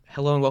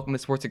Hello and welcome to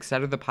Sports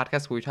Etc., the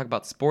podcast where we talk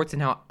about sports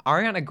and how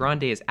Ariana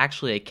Grande is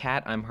actually a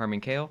cat. I'm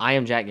Harmon Kale. I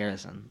am Jack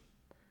Garrison.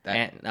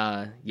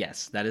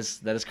 Yes, that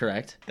is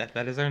correct.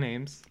 That is our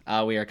names.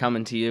 We are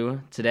coming to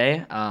you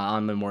today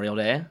on Memorial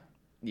Day.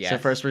 Yes. So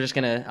first, we're just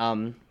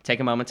gonna take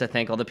a moment to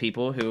thank all the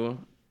people who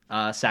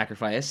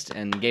sacrificed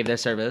and gave their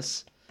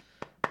service.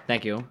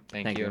 Thank you.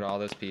 Thank you to all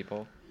those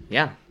people.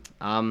 Yeah.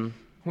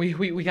 We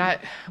got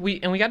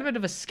a bit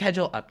of a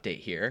schedule update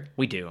here.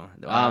 We do.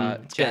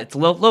 It's a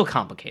little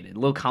complicated, a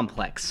little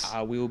complex.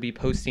 We will be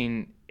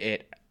posting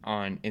it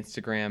on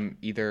Instagram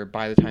either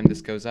by the time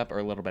this goes up or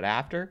a little bit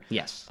after.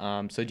 Yes.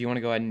 So do you want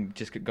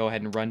to go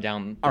ahead and run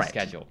down the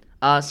schedule?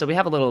 So we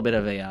have a little bit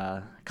of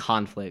a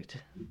conflict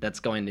that's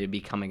going to be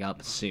coming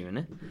up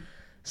soon.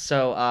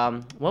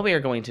 So what we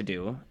are going to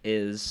do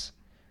is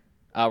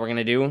we're going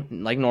to do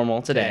like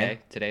normal today.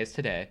 Today is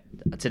today.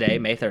 Today,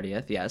 May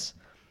 30th, yes.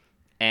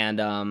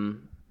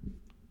 And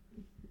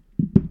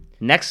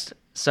next,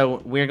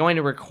 so we're going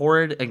to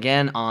record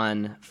again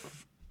on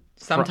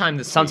sometime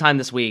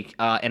this week,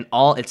 and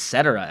all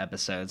etc.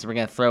 episodes. We're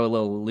gonna throw a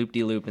little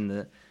loop-de-loop in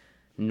the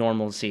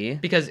normalcy,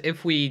 because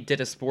if we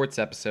did a sports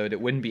episode, it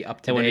wouldn't be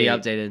up to date. It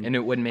wouldn't be updated, and it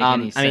wouldn't make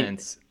any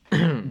sense.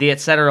 The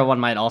etc. one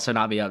might also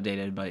not be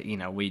updated, but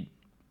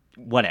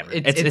whatever.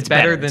 It's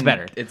better.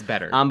 It's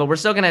better. But we're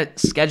still gonna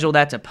schedule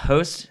that to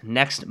post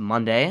next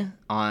Monday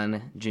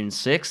on June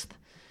 6th.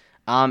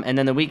 And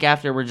then the week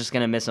after, we're just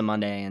going to miss a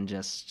Monday and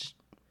just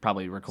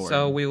probably record.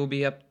 So we will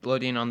be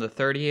uploading on the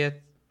 30th,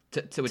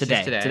 which is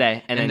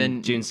today. And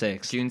then June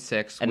 6th. June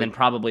 6th. And then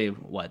probably, the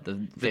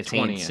 15th,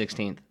 20th.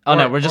 16th? Oh,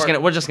 no, we're just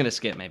going to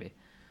skip, maybe.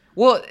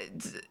 Well,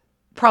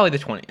 probably the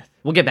 20th.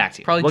 We'll get back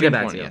to you. Probably June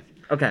June 20th. To you.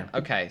 Okay.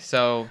 Okay,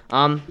 so...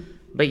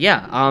 But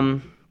yeah,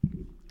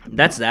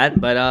 that's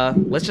that. But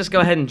let's just go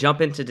ahead and jump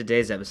into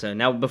today's episode.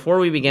 Now, before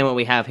we begin what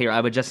we have here,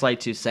 I would just like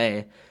to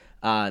say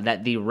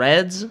that the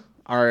Reds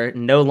are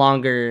no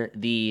longer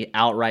the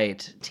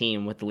outright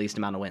team with the least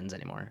amount of wins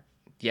anymore.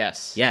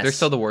 Yes. They're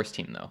still the worst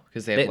team though,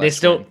 because they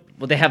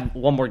they have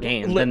one more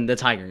game than the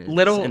Tigers.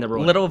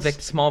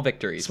 Small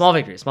victories. Small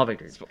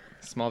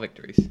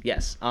victories.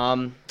 Yes.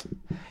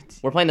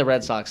 We're playing the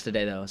Red Sox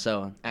today though,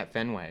 so at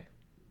Fenway.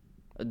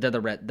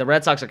 The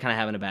Red Sox are kind of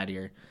having a bad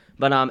year,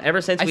 but ever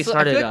since we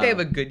started, I feel like they have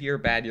a good year,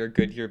 bad year,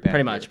 good year, bad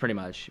year. Pretty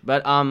much.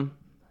 But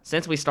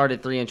since we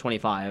started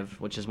 3-25,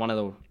 which is one of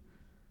the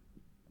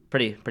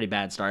pretty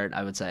bad start,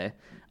 I would say.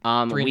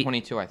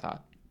 3-22, I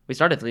thought. We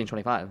started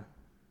 3-25.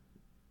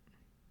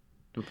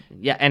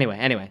 Yeah,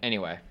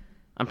 anyway.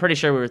 I'm pretty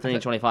sure we were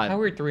 3-25. How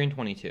were we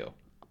 3-22?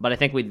 But I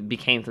think we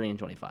became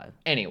 3-25.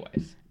 Anyway.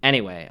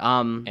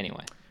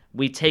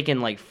 We've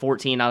taken like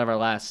 14 out of our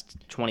last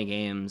 20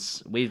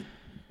 games. We've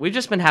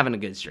just been having a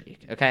good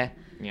streak, okay?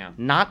 Yeah.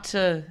 Not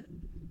to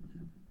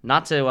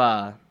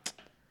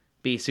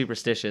be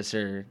superstitious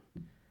or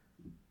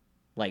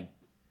like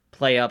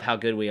play up how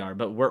good we are,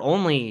 but we're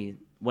only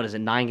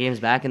 9 games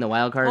back in the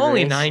wild card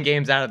Only race? 9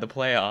 games out of the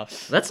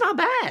playoffs. That's not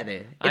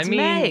bad. It's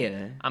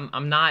May.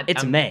 I'm not.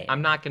 It's May.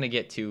 I'm not gonna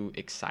get too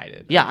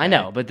excited. Yeah, okay? I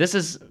know, but this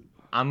is.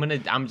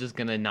 I'm just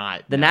gonna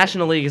not. The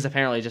National League is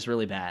apparently just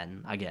really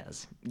bad, I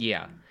guess.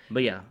 Yeah,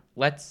 but yeah,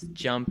 let's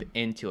jump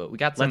into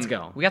it. Let's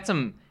go. We got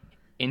some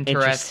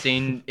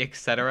interesting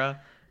etc.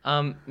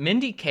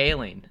 Mindy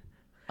Kaling.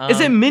 Is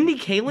it Mindy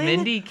Kaling?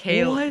 Mindy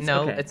Kaling. What?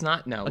 No, okay. It's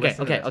not. No.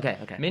 Okay.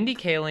 Mindy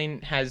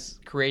Kaling has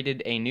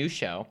created a new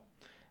show.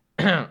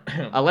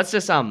 Let's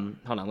just hold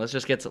on. Let's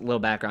just get a little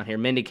background here.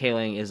 Mindy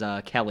Kaling is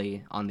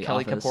Kelly on The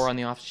Office. Kelly Kapoor on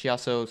The Office. She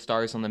also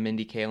stars on the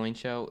Mindy Kaling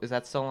Show. Is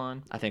that still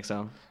on? I think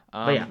so.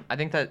 But yeah, I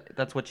think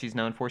that's what she's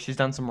known for. She's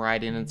done some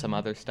writing and some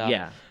other stuff.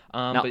 Yeah.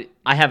 But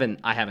I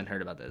haven't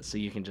heard about this, so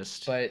you can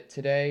just. But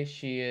today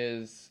she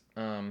is.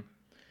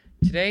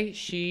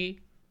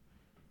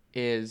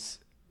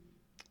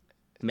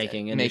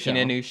 Making a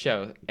new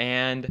show,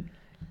 and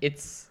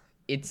it's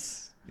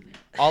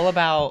all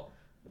about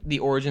the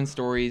origin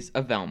stories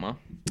of Velma,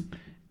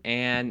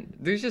 and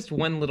there's just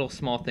one little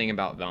small thing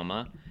about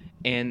Velma,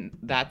 and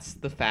that's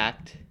the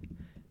fact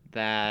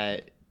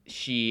that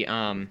she's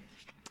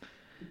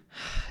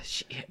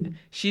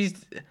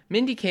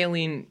Mindy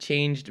Kaling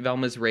changed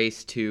Velma's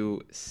race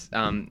to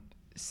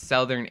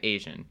Southern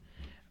Asian,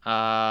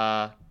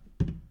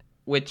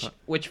 which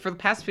for the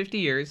past 50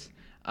 years.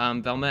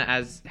 Velma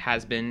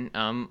has been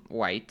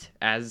white,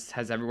 as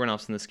has everyone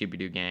else in the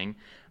Scooby-Doo gang.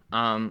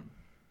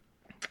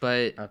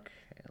 But okay,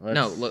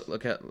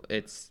 look at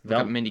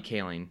Mindy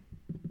Kaling.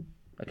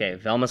 Okay,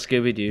 Velma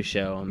Scooby-Doo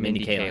show,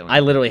 Mindy Kaling. I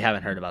literally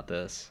haven't heard about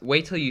this.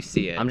 Wait till you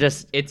see it.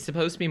 It's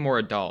supposed to be more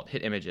adult.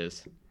 Hit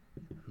images.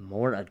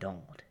 More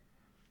adult.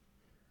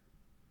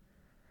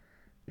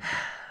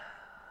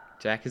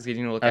 Jack is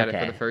getting to look at it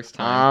for the first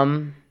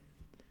time.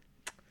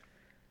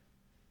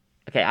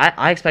 Okay,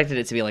 I expected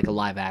it to be like a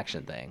live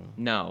action thing.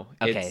 No,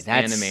 it's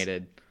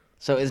animated.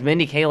 So is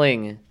Mindy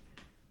Kaling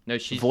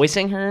she's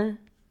voicing her?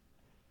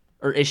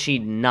 Or is she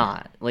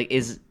not? Like,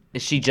 is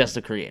she just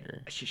a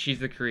creator? She's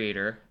the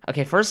creator.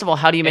 Okay, first of all,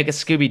 how do you make a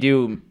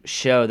Scooby-Doo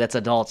show that's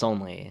adults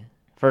only?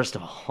 First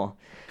of all.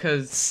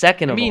 Because...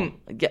 Second of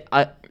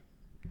all...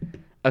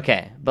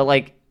 Okay, but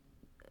like,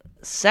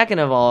 second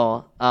of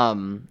all, I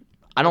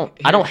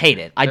don't hate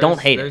it. I don't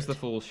hate it. There's the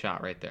fool's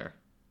shot right there.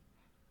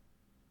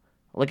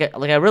 Like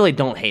I really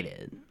don't hate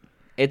it.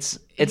 It's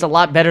a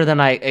lot better than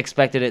I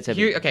expected it to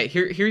be. Okay,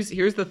 here's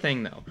the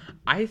thing though.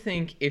 I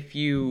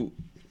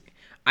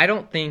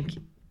don't think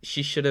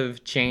she should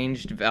have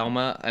changed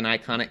Velma, an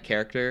iconic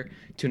character,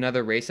 to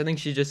another race. I think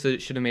she just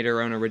should have made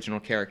her own original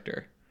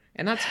character,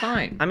 and that's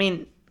fine. I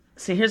mean,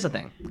 see, here's the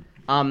thing.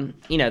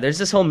 There's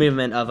this whole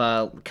movement of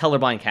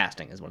colorblind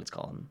casting is what it's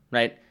called,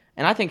 right?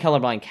 And I think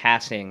colorblind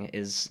casting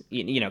is,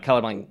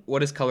 colorblind.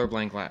 What is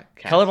colorblind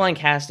casting? Colorblind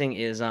casting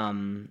is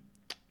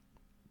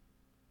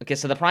Okay,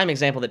 so the prime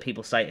example that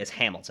people cite is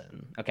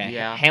Hamilton. Okay,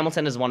 yeah.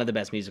 Hamilton is one of the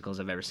best musicals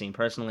I've ever seen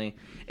personally.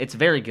 It's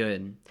very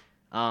good.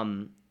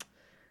 And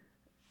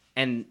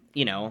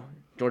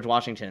George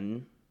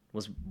Washington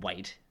was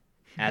white,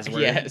 as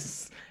were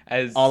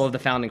as all of the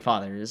founding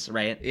fathers,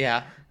 right?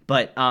 Yeah.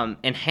 But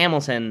in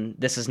Hamilton,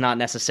 this is not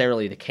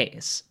necessarily the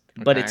case,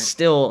 but it's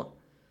still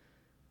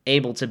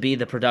able to be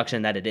the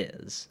production that it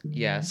is.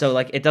 Yeah. So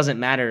like, it doesn't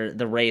matter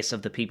the race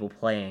of the people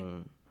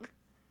playing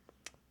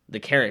the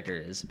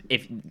characters,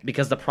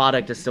 because the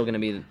product is still going to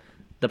be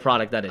the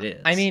product that it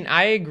is. I mean,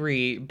 I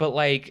agree, but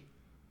like,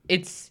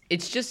 it's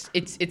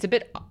a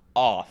bit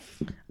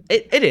off.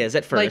 It is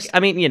at first.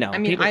 Like,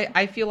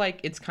 I feel like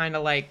it's kind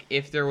of like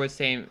if there was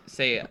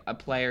say a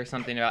play or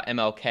something about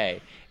MLK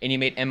and you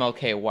made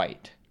MLK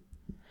white.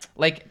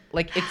 Like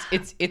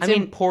it's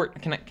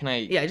important. Can I?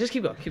 Yeah, just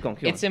keep going.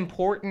 It's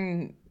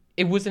important.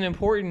 It was an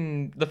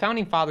important. The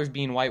founding fathers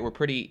being white were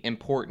pretty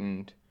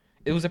important.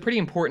 It was a pretty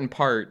important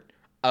part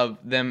of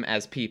them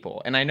as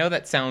people, and I know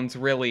that sounds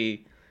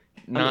really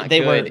not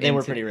good. They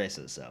were pretty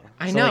racist, so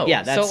I know. Like,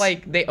 yeah, so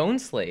like they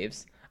owned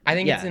slaves. I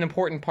think it's an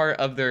important part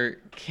of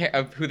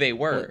of who they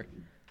were.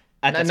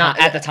 At the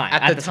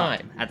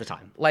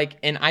time. Like,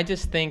 and I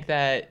just think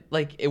that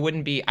like it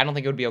wouldn't be. I don't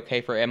think it would be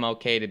okay for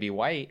MLK to be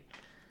white,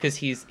 because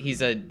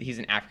he's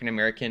an African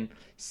American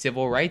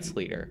civil rights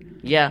leader.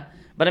 Yeah,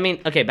 but I mean,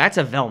 okay, back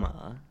to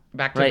Velma.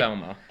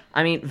 Velma.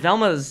 I mean,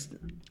 Velma's.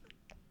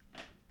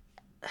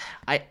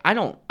 I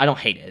don't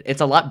hate it.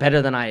 It's a lot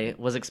better than I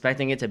was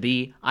expecting it to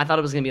be. I thought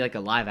it was gonna be like a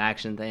live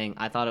action thing.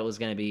 I thought it was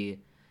gonna be,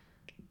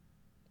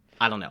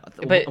 I don't know,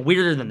 but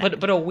weirder than that.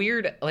 But a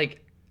weird,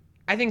 like,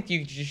 I think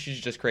you should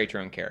just create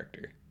your own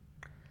character.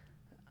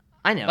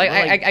 I know.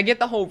 Like, I get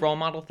the whole role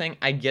model thing.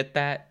 I get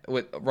that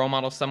with role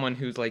model, someone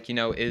who's like,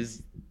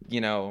 is.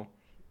 Yeah,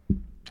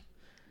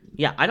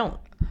 I don't.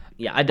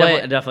 Yeah, I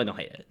definitely don't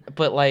hate it.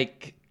 But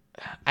like,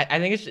 I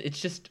think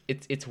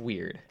it's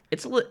weird.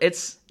 It's a little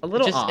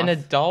just off. An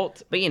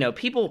adult, but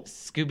people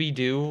Scooby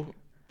Doo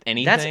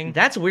anything.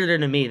 That's weirder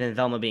to me than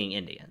Velma being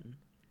Indian.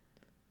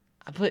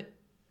 But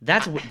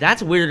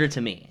that's weirder to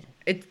me.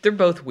 They're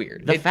both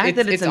weird. The fact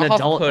that it's an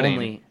adult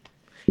only.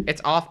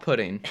 It's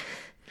off-putting.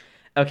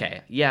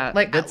 Okay, yeah.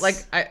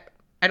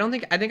 I don't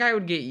think. I think I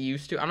would get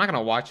used to. I'm not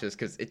gonna watch this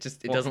because it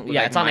doesn't look.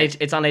 Yeah,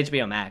 like it's on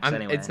HBO Max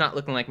anyway. It's not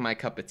looking like my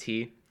cup of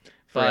tea.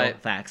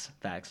 But facts.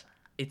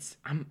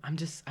 I'm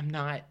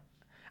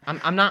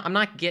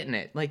not getting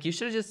it. Like, you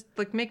should have just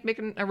like make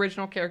an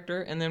original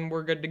character and then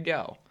we're good to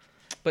go.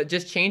 But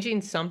just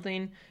changing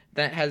something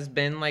that has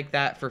been like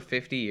that for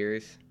 50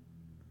 years,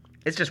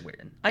 it's just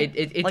weird.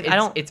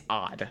 It's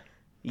odd.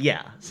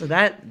 Yeah. So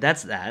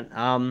that's that.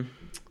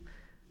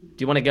 Do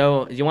you want to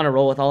go? Do you want to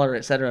roll with all our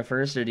et cetera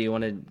first, or do you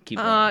want to keep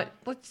going?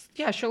 Let's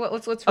roll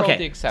with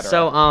the et cetera.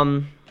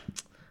 So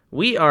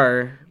we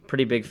are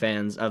pretty big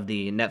fans of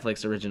the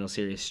Netflix original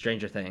series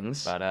Stranger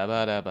Things. Yeah.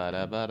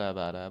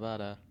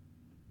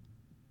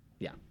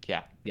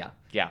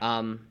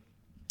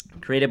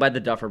 Created by the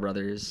Duffer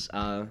Brothers.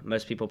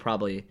 Most people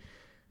probably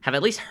have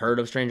at least heard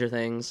of Stranger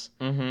Things.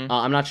 Mm-hmm.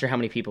 I'm not sure how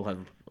many people have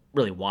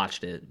really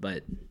watched it,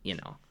 but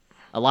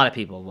a lot of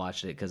people have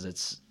watched it because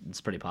it's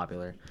pretty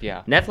popular.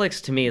 Yeah.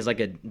 Netflix to me is like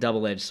a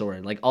double-edged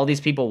sword. Like, all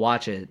these people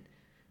watch it,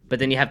 but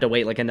then you have to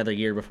wait like another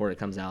year before it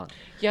comes out.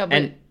 Yeah,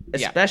 and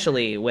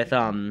especially with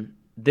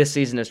this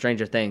season of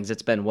Stranger Things,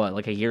 it's been what,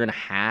 like a year and a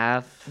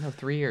half? No,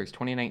 3 years.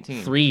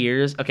 2019. 3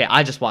 years? Okay,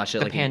 I just watched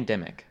it. The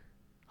pandemic.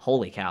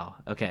 Holy cow.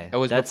 Okay. It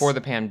was before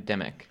the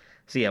pandemic.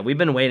 So yeah, we've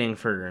been waiting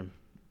for.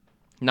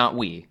 Not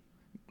we.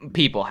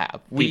 People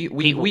have.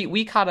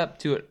 We caught up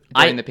to it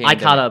during the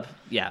pandemic. I caught up,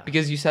 yeah.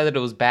 Because you said that it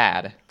was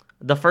bad.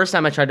 The first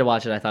time I tried to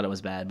watch it, I thought it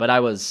was bad, but I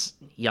was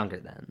younger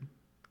then.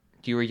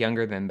 You were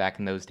younger than back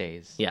in those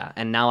days. Yeah,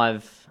 and now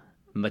I've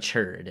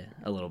matured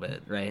a little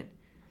bit, right?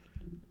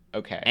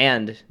 Okay.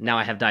 And now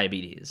I have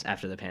diabetes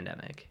after the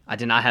pandemic. I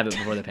did not have it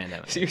before the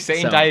pandemic. So you're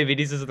saying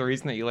diabetes is the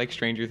reason that you like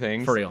Stranger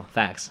Things? For real,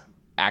 facts.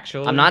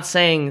 Actually? I'm not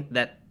saying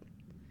that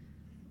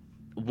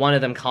one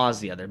of them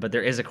caused the other, but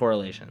there is a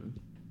correlation.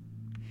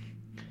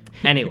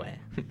 Anyway.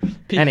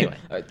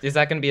 Is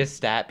that going to be a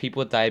stat? People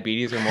with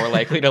diabetes are more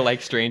likely to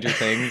like Stranger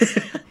Things?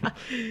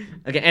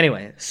 Okay,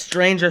 anyway.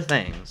 Stranger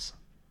Things.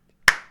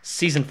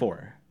 Season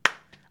 4.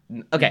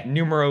 Okay.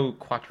 Numero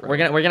quattro. We're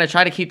gonna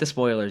try to keep the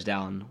spoilers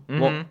down. Mm-hmm.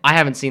 Well, I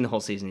haven't seen the whole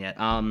season yet.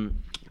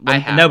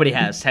 Nobody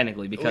has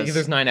technically because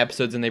there's 9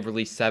 episodes and they've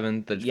released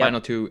 7. The final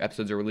 2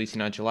 episodes are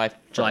releasing on July 1st.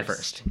 July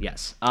 1st,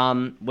 yes.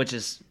 Which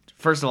is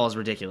first of all is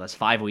ridiculous.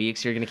 5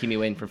 weeks. You're gonna keep me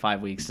waiting for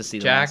 5 weeks to see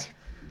the last.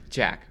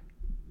 Jack,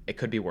 it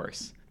could be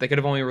worse. They could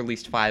have only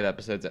released 5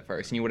 episodes at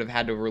first, and you would have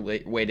had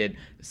to waited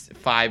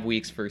 5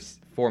 weeks for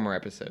 4 more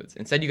episodes.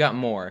 Instead, you got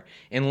more.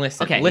 And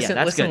listen. Okay.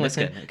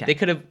 They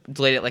could have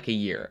delayed it like a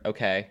year.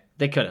 Okay.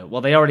 They could have.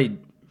 Well, they already.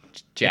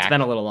 Jack, it's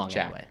been a little long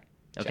Jack, anyway.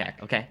 Jack,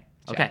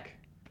 Okay.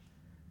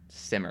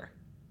 Simmer.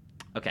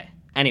 Okay.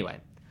 Anyway,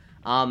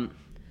 I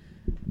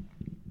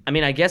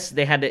mean, I guess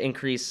they had to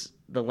increase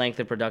the length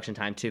of production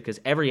time too, because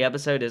every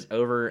episode is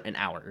over an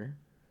hour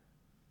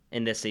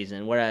in this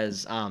season,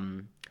 whereas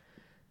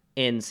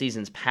in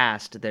seasons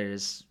past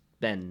there's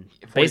been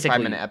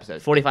 45-minute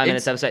episodes. 45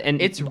 minutes episode, and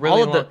it's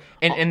really long.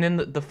 And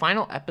then the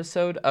final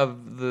episode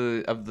of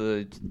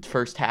the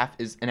first half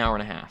is an hour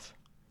and a half.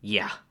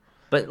 Yeah,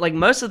 but like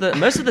most of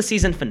the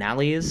season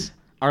finales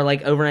are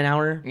like over an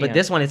hour, but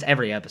this one is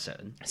every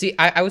episode. See,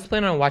 I was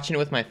planning on watching it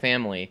with my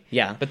family.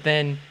 Yeah. But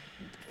then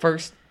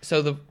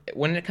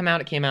when did it come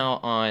out? It came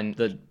out on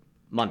the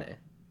Monday.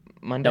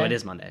 Monday? No, it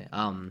is Monday.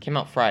 Came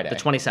out Friday. The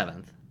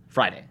 27th.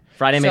 Friday,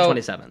 May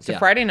 27th. So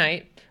Friday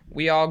night,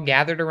 we all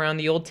gathered around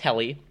the old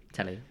telly,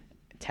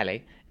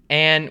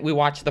 and we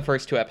watched the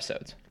first 2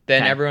 episodes.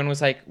 Then everyone was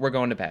like, we're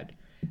going to bed.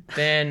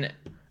 Then,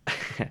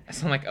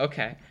 so I'm like,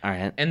 okay. All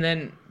right. And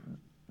then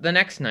the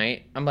next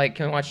night, I'm like,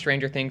 can we watch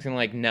Stranger Things? And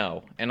like,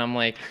 no. And I'm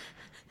like,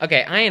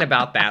 okay, I ain't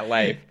about that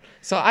life.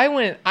 So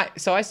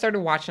I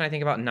started watching, I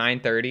think about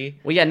 9:30.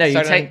 Well, yeah, no,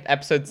 you take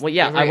episodes. Well,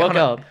 yeah,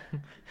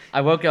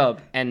 I woke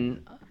up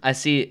and I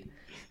see,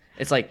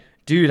 it's like,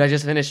 dude, I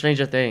just finished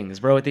Stranger Things,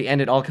 bro. At the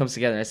end, it all comes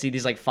together. I see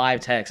these like 5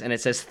 texts, and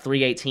it says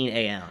 3:18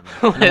 a.m.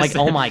 And I'm like,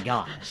 oh my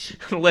gosh.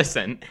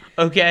 Listen,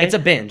 okay, it's a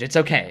binge. It's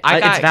okay.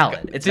 It's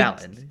valid. It's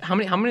valid. How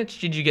much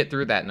did you get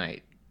through that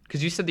night?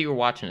 Because you said that you were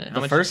watching it.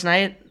 The first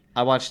night,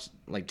 I watched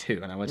like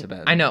 2, and I went to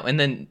bed. I know, and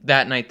then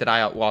that night that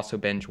I also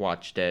binge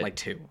watched it, like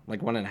 2,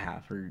 like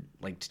 1.5, or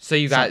like. So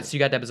you got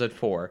to episode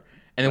 4,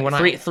 and then like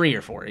when 3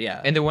 or 4,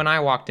 yeah. And then when I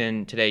walked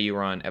in today, you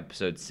were on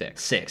episode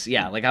 6. 6,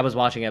 yeah. Like I was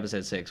watching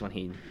episode 6 when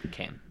he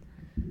came.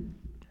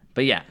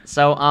 But yeah,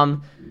 so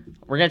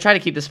we're gonna try to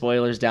keep the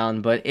spoilers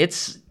down, but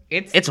it's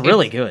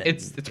really good.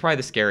 It's probably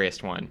the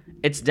scariest one.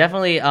 It's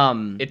definitely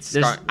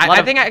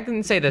I think I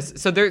can say this.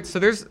 So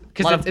there's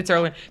because it's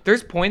early.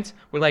 There's points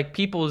where like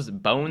people's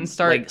bones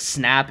start like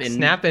snap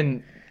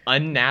in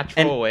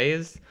unnatural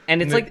ways,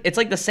 and it's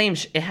like the same.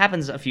 It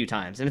happens a few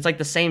times, and it's like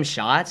the same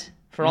shot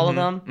for all of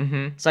them.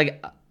 Mm-hmm. It's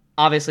like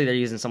obviously they're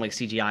using some like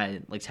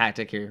CGI like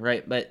tactic here,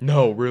 right? But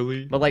no,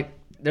 really. But like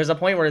there's a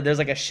point where there's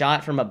like a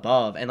shot from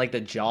above, and like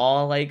the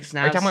jaw like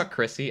snaps. Are you talking about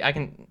Chrissy? I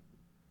can.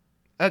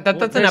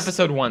 That's an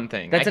episode 1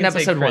 thing. That's an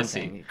episode 1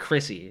 thing.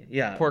 Chrissy,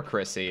 yeah. Poor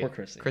Chrissy. Poor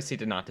Chrissy. Chrissy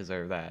did not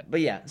deserve that. But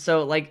yeah,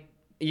 so like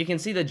you can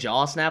see the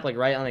jaw snap like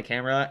right on the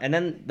camera, and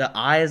then the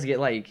eyes get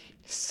like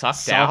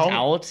sucked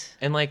out,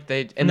 and like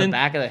then the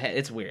back of the head.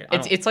 It's weird.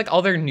 It's like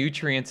all their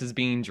nutrients is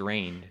being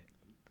drained.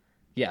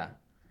 Yeah,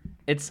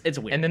 it's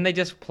weird. And then they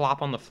just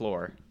plop on the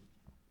floor.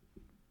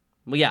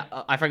 Well, yeah,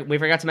 we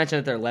forgot to mention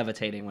that they're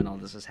levitating when all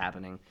this is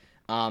happening.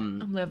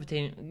 I'm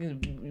levitating.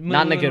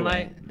 Not in a good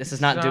way. This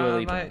is not Dua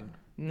Lipa.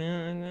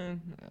 No,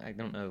 I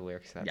don't know the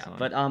lyrics to that song.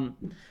 But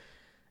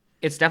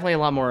it's definitely a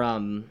lot more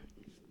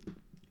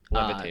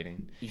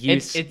levitating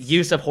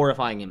use of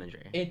horrifying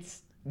imagery.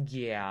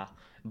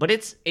 But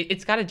it's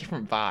got a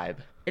different vibe.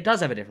 It does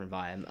have a different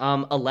vibe.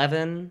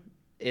 11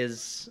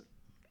 is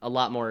a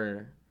lot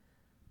more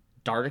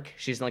dark.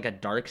 She's in like a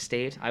dark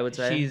state, I would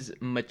say. She's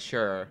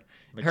mature.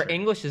 Her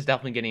English is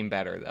definitely getting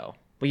better though.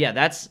 But yeah,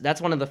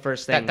 that's one of the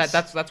first things.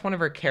 That's one of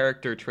her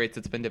character traits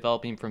that's been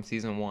developing from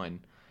season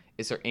 1.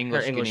 Is her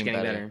English getting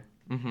better?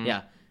 Mm-hmm.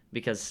 Yeah,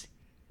 because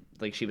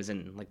like she was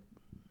in like.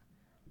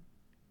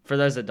 For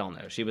those that don't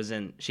know, she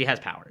has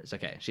powers.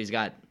 Okay, she's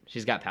got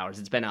powers.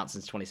 It's been out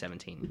since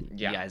 2017.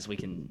 Yeah, you guys, we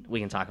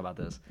can talk about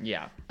this.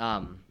 Yeah.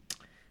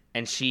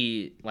 And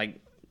she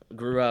like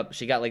grew up.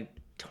 She got like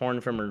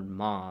torn from her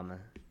mom.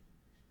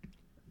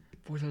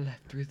 For the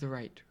left, through the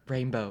right,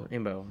 rainbow.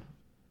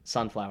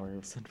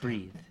 Sunflower.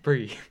 Breathe. For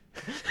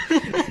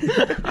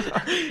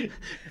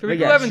people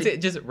who haven't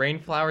seen just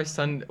rainflower,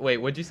 sun. Wait,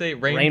 what'd you say?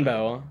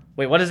 Rainbow.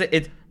 Wait, what is it?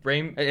 It's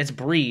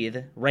breathe,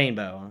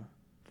 rainbow,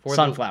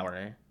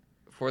 sunflower.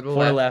 For the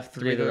left,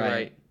 through the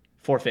right.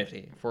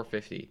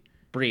 450.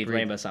 Breathe,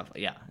 rainbow, sunflower.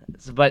 Yeah.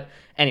 But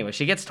anyway,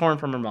 she gets torn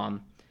from her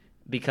mom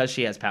because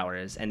she has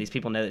powers, and these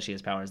people know that she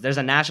has powers. There's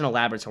a national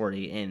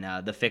laboratory in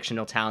the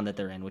fictional town that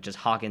they're in, which is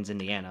Hawkins,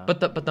 Indiana.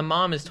 But the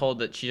mom is told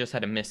that she just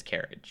had a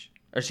miscarriage.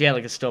 Or she had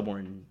like a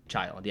stillborn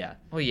child, yeah.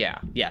 Oh yeah.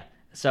 Yeah.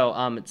 So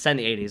it's set in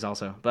the 80s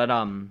also. But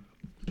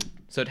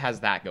so it has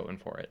that going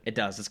for it. It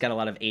does. It's got a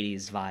lot of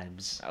 80s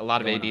vibes. A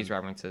lot of 80s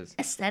references.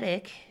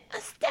 Aesthetic.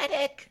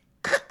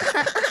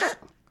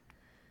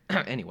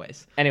 Anyway,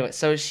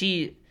 so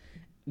she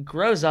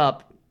grows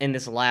up in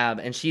this lab,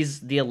 and she's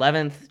the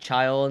 11th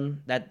child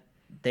that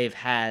they've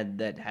had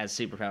that has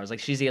superpowers. Like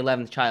she's the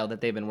 11th child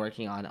that they've been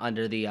working on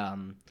under the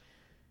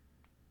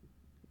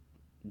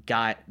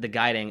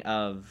guiding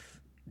of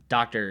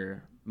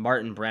Dr.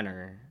 Martin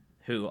Brenner,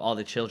 who all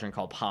the children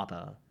call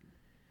Papa.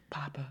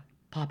 Papa.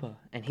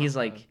 And he's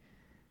Papa. Like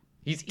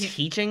he's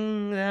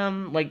teaching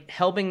them, like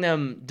helping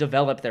them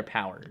develop their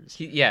powers.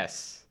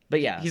 Yes. But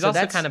yeah, he's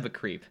also kind of a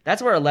creep.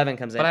 That's where 11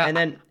 comes in. And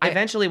then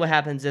eventually what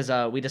happens is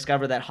we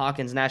discover that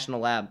Hawkins National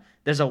Lab,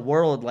 there's a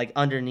world like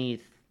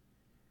underneath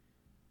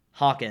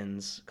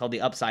Hawkins called the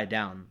Upside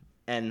Down.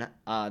 And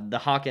the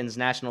Hawkins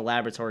National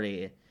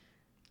Laboratory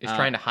is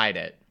trying to hide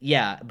it.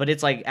 Yeah, but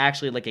it's like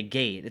actually like a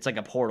gate. It's like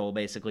a portal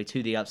basically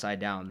to the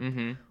Upside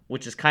Down,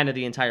 which is kind of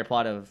the entire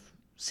plot of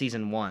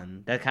season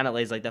 1. That kind of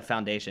lays like the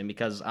foundation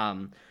because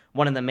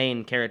one of the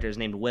main characters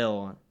named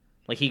Will,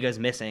 like he goes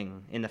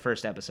missing in the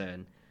first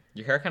episode.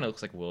 Your hair kind of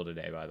looks like Will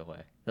today, by the way.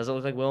 Does it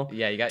look like Will?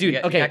 Yeah, you got. Dude,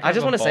 you got, okay, you got I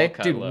just want to say,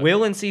 dude, look.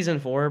 Will in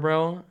season 4,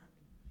 bro,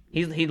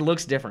 he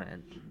looks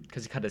different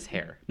because he cut his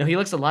hair. No, he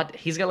looks a lot.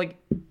 He's like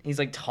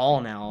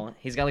tall now.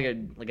 He's got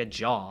like a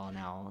jaw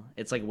now.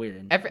 It's like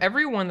weird.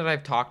 Everyone that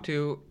I've talked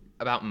to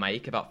about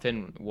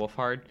Finn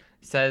Wolfhard,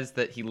 says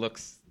that he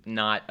looks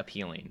not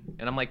appealing,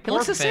 and I'm like, poor he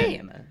looks the Finn.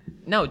 same.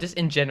 No, just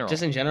in general.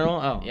 Just in general.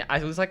 Oh, yeah.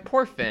 I was like,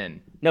 poor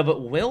Finn. No,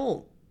 but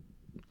Will.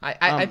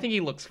 I think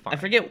he looks fine. I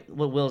forget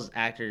what Will's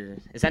actor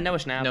is. That Noah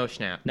Schnapp?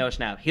 Noah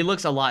Schnapp. He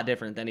looks a lot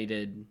different than he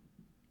did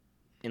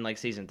in like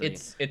season 3.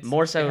 It's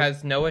more so. It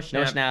has Noah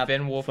Schnapp,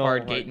 Finn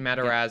Wolfhard, Gaten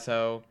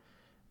Matarazzo.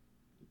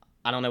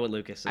 I don't know what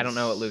Lucas's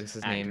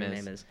name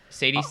is.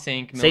 Sadie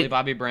Sink, Millie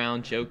Bobby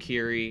Brown, Joe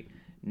Keery,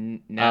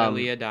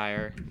 Natalia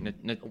Dyer,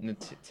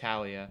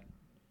 Natalia,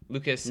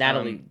 Lucas.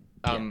 Natalie.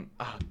 Oh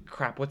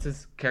crap! What's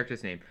his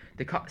character's name?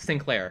 They call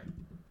Sinclair.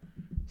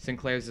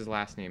 Sinclair's his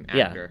last name.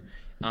 Actor.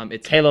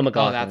 It's Caleb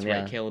McLaughlin. Oh, that's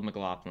right, Caleb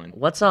McLaughlin.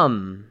 What's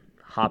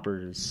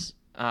Hopper's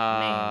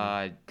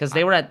name? Because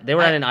they were at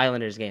an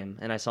Islanders game,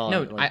 and I saw.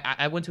 No,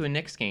 I went to a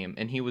Knicks game,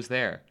 and he was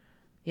there.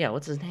 Yeah,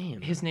 what's his name?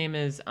 His name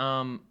is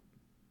dang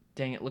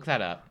it, look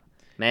that up.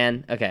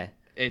 Man, okay.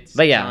 It's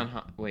Jim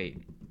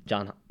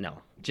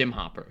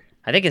Hopper.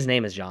 I think his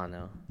name is John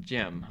though.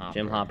 Jim Hopper.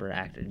 Jim Hopper,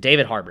 actor.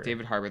 David Harbour.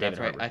 That's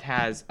right. It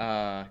has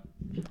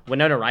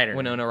Winona Ryder.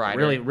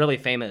 Really, really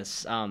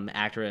famous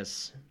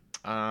actress.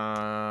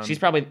 She's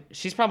probably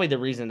the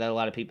reason that a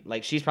lot of people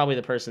like. She's probably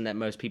the person that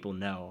most people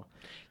know.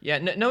 Yeah,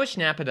 Noah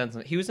Schnapp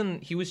doesn't. He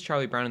was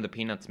Charlie Brown in the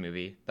Peanuts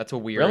movie. That's a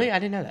weird. Really, I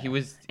didn't know that. He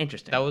was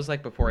interesting. That was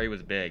like before he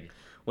was big.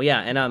 Well, yeah,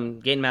 and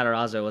Gaten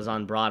Matarazzo was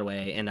on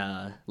Broadway in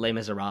Les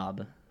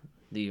Miserables,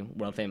 the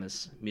world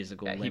famous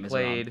musical. Yeah, Les he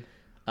Miserables.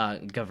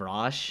 played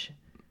Gavroche,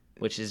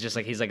 which is just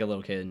like he's like a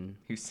little kid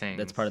who sings.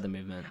 That's part of the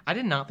movement. I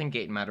did not think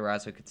Gaten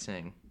Matarazzo could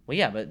sing. Well,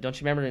 yeah, but don't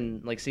you remember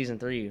in like season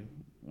 3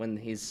 when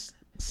he's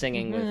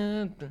singing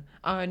with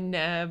our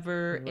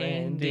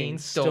never-ending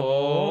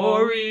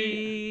story.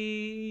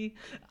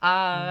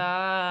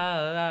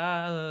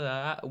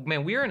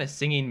 Man, we are in a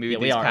singing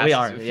mood these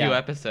past few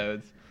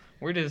episodes.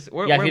 If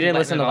you didn't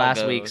listen to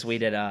last week's, we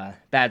did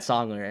bad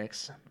song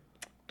lyrics.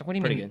 What do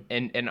you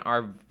mean? And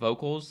our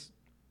vocals.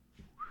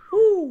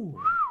 Woo,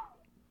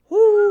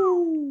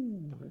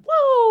 woo,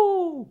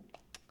 woo.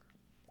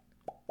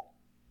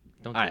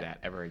 Don't do that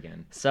ever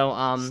again. So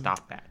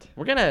stop that.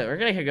 We're gonna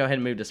go ahead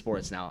and move to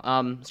sports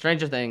now.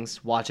 Stranger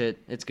Things, watch it.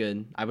 It's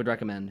good. I would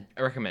recommend.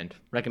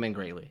 Recommend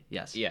greatly.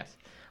 Yes.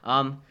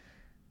 Colin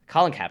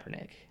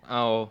Kaepernick.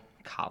 Oh,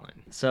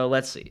 Colin. So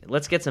let's see.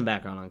 Let's get some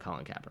background on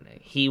Colin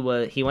Kaepernick. He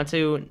went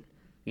to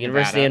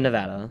University of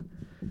Nevada.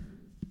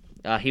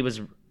 He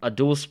was a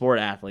dual sport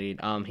athlete.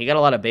 He got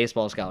a lot of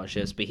baseball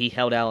scholarships, but he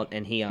held out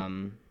and he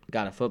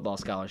got a football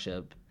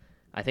scholarship.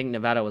 I think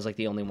Nevada was like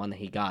the only one that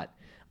he got.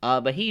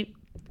 But he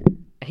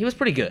was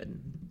pretty good.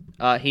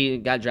 He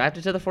got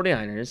drafted to the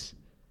 49ers,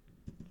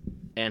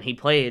 and he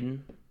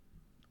played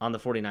on the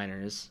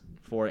 49ers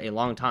for a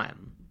long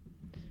time.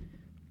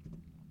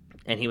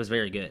 And he was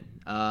very good.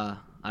 I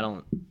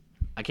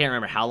can't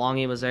remember how long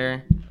he was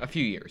there. A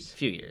few years.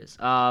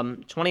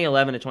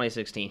 2011 to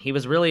 2016. He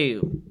was really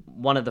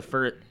one of the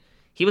first.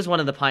 He was one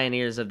of the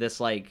pioneers of this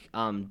like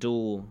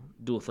dual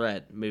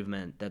threat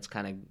movement that's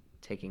kind of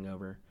taking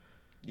over.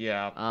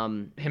 Yeah.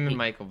 Him and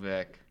Michael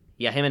Vick.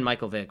 Yeah, him and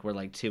Michael Vick were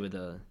like two of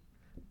the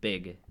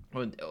big.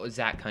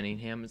 Zach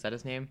Cunningham, is that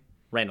his name?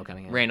 Randall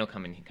Cunningham.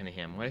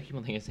 Why do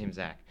people think his name's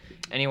Zach?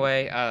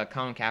 Anyway,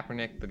 Colin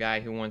Kaepernick, the guy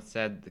who once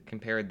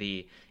compared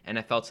the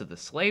NFL to the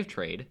slave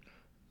trade.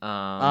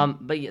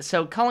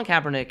 So Colin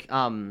Kaepernick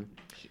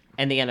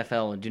and the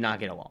NFL do not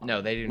get along.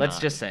 No, they do not. Let's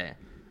just say.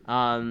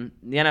 The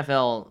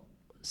NFL.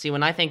 See,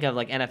 when I think of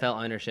like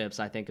NFL ownerships,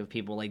 I think of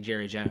people like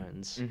Jerry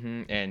Jones,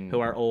 and who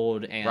are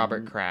old and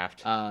Robert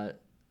Kraft,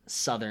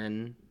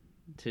 Southern,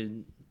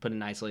 to put it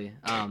nicely.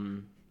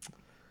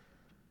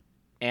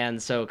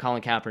 And so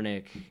Colin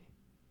Kaepernick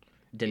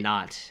did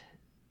not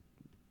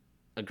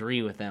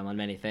agree with them on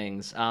many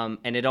things.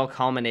 And it all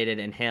culminated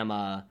in him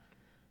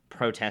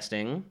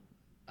protesting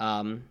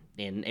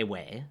in a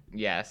way.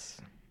 Yes.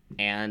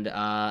 And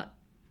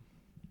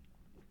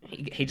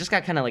he just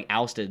got kind of like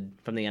ousted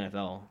from the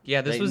NFL.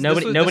 Yeah, this like,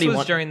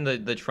 was during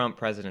the Trump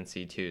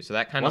presidency too. So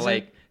that kind of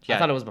like I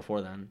thought it was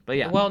before then, but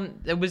yeah. Well,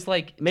 it was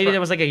like maybe there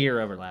was like a year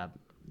overlap.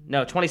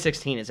 No,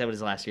 2016. It said it was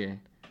his last year.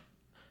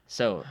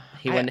 So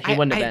he wouldn't have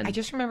been. I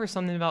just remember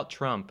something about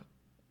Trump.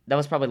 That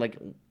was probably like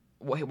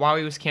while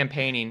he was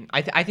campaigning.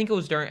 I think it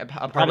was during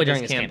probably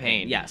during his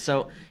campaign. Yeah.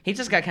 So he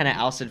just got kind of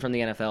ousted from the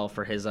NFL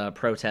for his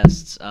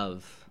protests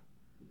of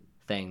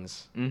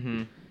things.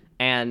 Mm-hmm.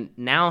 And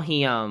now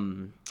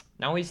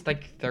he's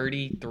like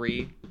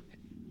 33.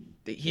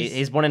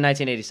 He's born in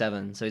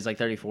 1987, so he's like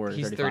 34 or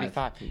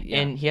 35. Yeah.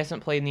 And he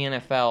hasn't played in the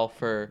NFL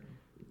for,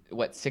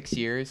 6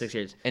 years? 6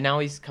 years. And now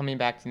he's coming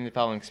back to the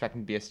NFL and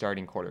expecting to be a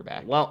starting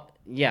quarterback. Well,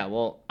 yeah,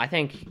 I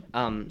think,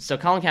 so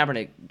Colin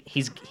Kaepernick,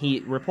 he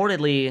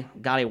reportedly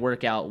got a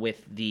workout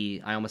with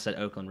I almost said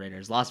Oakland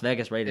Raiders, Las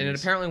Vegas Raiders. And it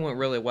apparently went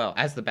really well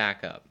as the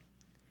backup.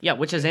 Yeah,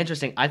 which is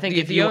interesting. I think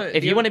if you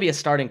want to be a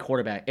starting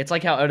quarterback, it's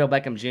like how Odell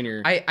Beckham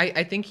Jr.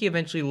 I think he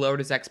eventually lowered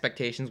his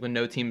expectations when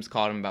no teams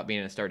called him about being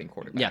a starting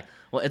quarterback. Yeah,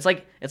 well, it's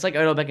like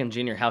Odell Beckham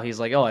Jr. How he's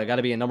like, I got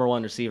to be a number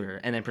one receiver,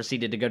 and then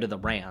proceeded to go to the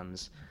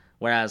Rams.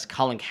 Whereas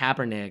Colin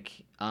Kaepernick,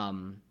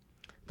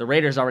 the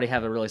Raiders already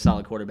have a really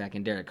solid quarterback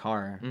in Derek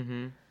Carr.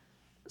 Mm-hmm.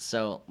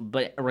 So,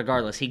 but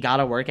regardless, he got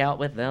a workout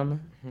with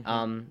them.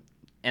 Mm-hmm.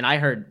 And I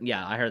heard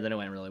that it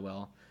went really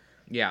well.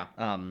 Yeah.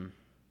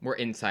 We're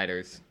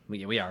insiders.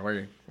 We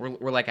are.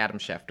 We're like Adam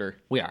Schefter.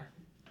 We are.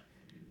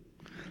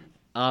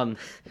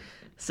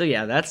 So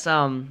yeah, that's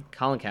Colin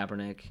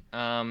Kaepernick.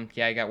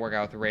 Yeah, he got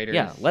workout with the Raiders.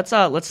 Yeah, let's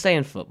stay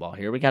in football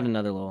here. We got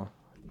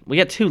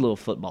two little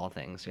football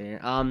things here.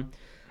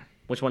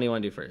 Which one do you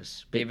want to do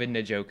first? David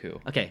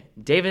Njoku. Okay,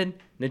 David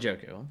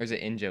Njoku. Or is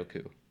it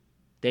Njoku?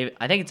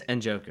 I think it's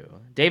Njoku.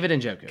 David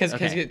Njoku. Because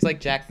it's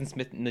like Jackson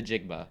Smith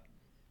Njigba.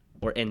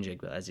 Or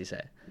Njigba, as you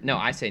say. No,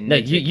 I say Njigba. No,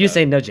 you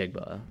say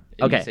Njigba.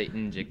 Okay. You say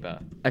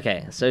Njigba.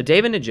 Okay, so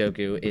David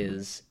Njoku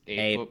is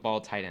a football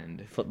tight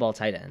end. Football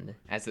tight end.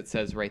 As it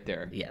says right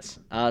there. Yes.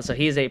 So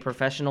he's a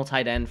professional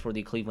tight end for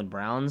the Cleveland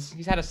Browns.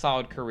 He's had a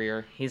solid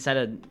career. He's had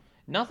a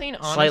nothing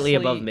honestly, slightly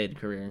above mid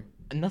career.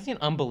 Nothing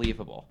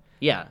unbelievable.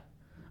 Yeah.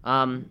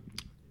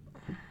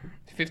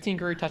 15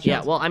 career touchdowns.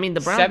 Yeah, well, I mean,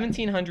 the Browns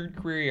 1,700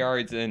 career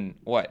yards in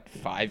what,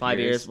 5 years? 5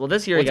 years. Well,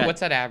 this year what's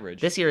that average?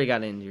 This year he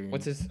got injured.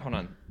 What's his? Hold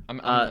on.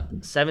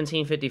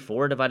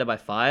 1754 divided by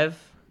 5.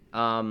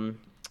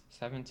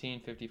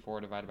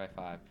 1754 divided by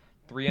 5.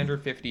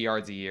 350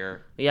 yards a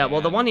year. Yeah, well,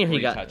 the one year he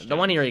got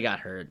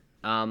hurt.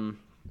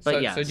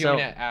 But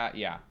yeah.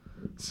 Yeah.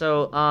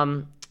 So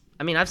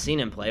I mean, I've seen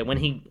him play. When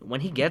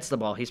he gets the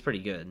ball, he's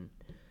pretty good.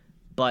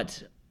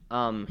 But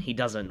he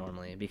doesn't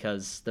normally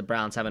because the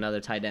Browns have another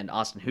tight end,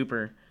 Austin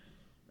Hooper.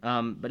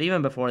 But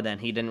even before then,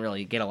 he didn't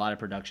really get a lot of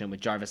production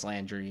with Jarvis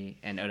Landry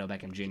and Odell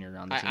Beckham Jr.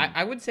 on the team.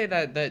 I would say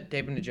that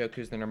David Njoku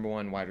is the number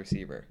one wide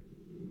receiver.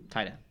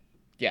 Tight end.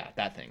 Yeah,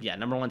 that thing. Yeah,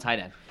 number one tight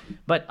end.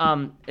 But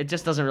it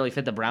just doesn't really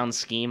fit the Browns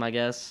scheme, I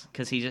guess,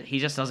 because he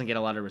just doesn't get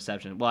a lot of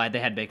reception. Well, they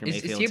had Baker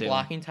Mayfield too. Is he a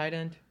blocking tight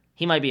end?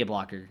 He might be a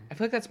blocker. I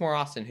feel like that's more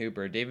Austin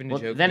Hooper. David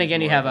Njoku. Well, then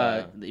again, you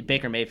have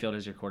Baker Mayfield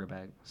as your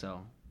quarterback, so.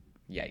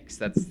 Yikes!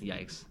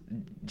 Yikes.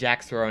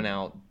 Jack's throwing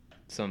out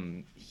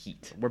some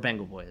heat. We're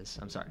Bengal boys.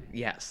 I'm sorry.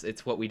 Yes,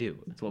 it's what we do.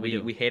 It's what we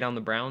do. We hate on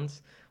the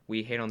Browns,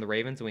 we hate on the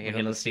Ravens, and we hate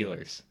on the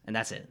Steelers. And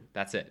that's it.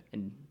 That's it.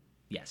 And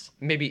yes.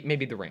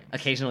 Maybe the Rams.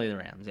 Occasionally the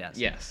Rams, yes.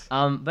 Yes.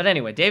 But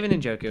anyway, David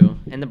Njoku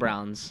and the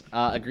Browns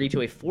agreed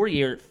to a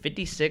 4-year,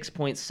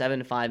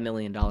 $56.75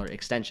 million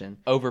extension.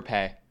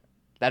 Overpay.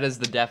 That is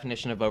the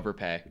definition of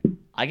overpay.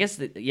 I guess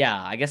they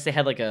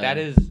had like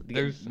a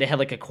they had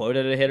like a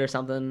quota to hit or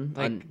something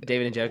on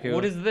David Njoku.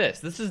 What is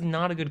this? This is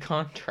not a good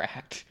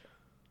contract.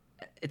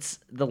 It's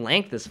the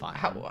length is fine.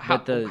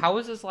 How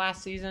was this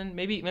last season?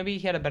 Maybe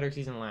he had a better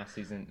season last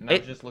season. And I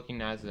was just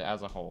looking as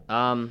a whole.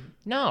 No,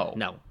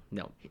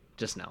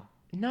 just no.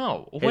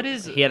 No.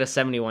 He had a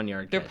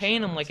 71-yard. They're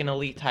paying him like an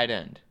elite tight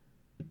end.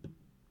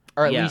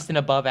 Or at least an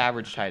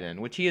above-average tight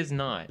end, which he is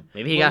not.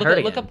 Maybe he got hurt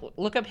again.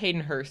 Look up Hayden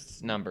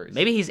Hurst's numbers.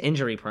 Maybe he's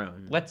injury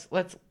prone.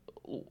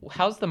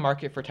 How's the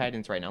market for tight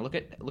ends right now?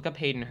 Look up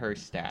Hayden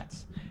Hurst's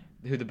stats,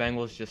 who the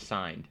Bengals just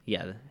signed.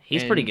 Yeah,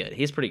 he's pretty good.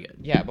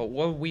 Yeah, but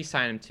what would we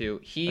sign him to?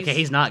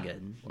 He's not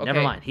good. Okay,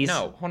 never mind.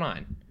 No, hold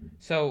on.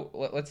 So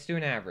let's do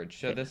an average.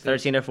 So this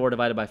 1304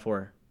 divided by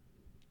 4.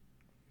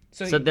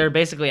 So they're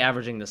basically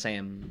averaging the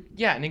same.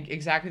 Yeah, and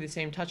exactly the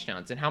same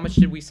touchdowns. And how much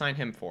did we sign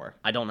him for?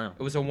 I don't know.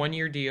 It was a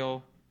 1-year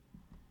deal.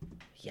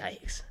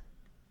 Yikes!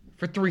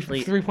 For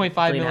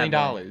 $3.5 million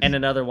and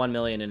another $1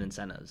 million in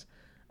incentives.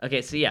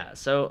 Okay, so yeah,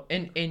 so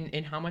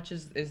and how much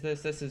is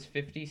this? This is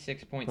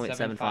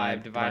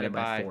 56.75 divided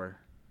by 4.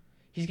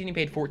 He's getting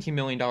paid $14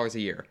 million a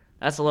year.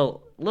 That's a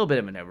little bit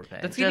of an overpay.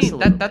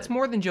 That's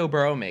more than Joe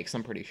Burrow makes.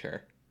 I'm pretty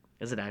sure.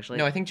 Is it actually?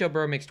 No, I think Joe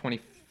Burrow makes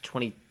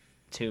 22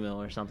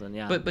 mil or something.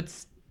 Yeah. But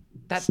that's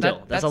a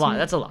lot. That's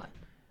a lot.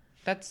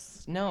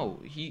 That's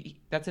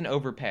an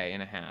overpay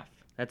and a half.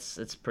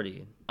 It's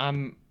pretty.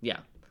 Yeah.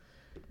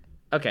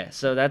 Okay,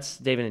 so that's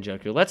David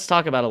Njoku. Let's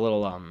talk about a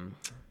little.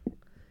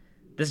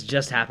 This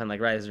just happened, like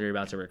right as we were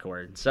about to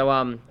record.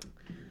 So,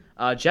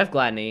 Jeff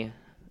Gladney,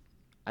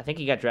 I think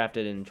he got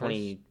drafted in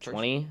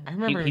 2020. I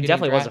remember he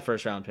definitely was a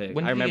first-round pick.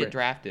 When did he get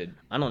drafted?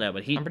 I don't know,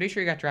 but I'm pretty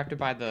sure he got drafted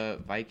by the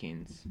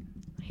Vikings.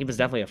 He was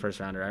definitely a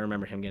first-rounder. I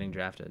remember him getting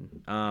drafted.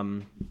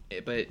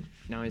 But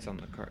now he's on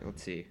the card.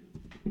 Let's see.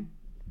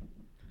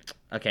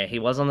 Okay, he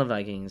was on the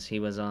Vikings. He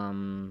was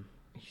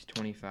He's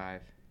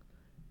 25.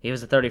 He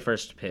was the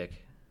 31st pick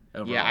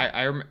overall. Yeah,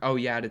 I remember. Oh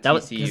yeah, to that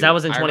TCU. That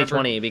was in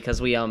 2020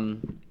 because we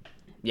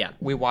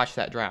we watched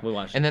that draft.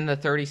 And then the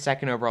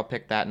 32nd overall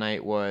pick that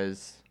night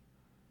was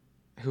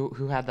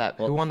who had that?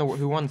 Well,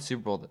 who won the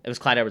Super Bowl? It was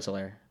Clyde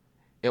Edwards-Helaire.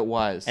 It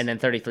was. And then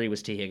 33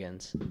 was T.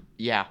 Higgins.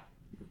 Yeah.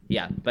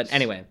 Yeah, but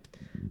anyway,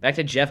 back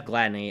to Jeff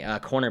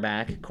Gladney, corner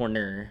back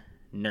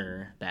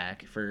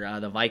for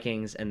the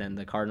Vikings and then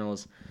the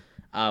Cardinals.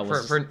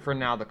 For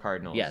now the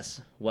Cardinals.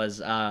 Yes,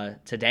 was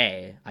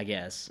today, I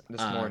guess.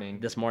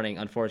 This morning,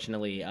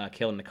 unfortunately,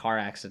 killed in a car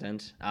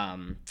accident.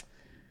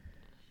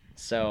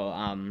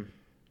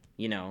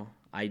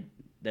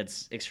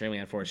 That's extremely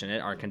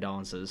unfortunate. Our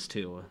condolences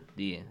to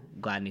the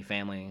Gladney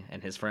family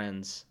and his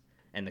friends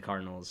and the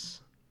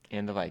Cardinals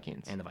and the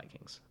Vikings.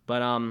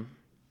 But Adam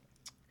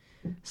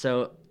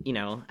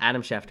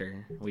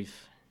Schefter, we've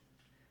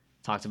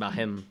talked about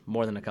him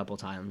more than a couple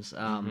times.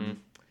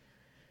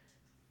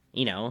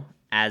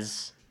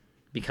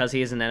 Because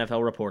he is an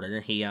NFL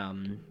reporter, he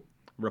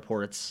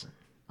reports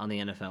on the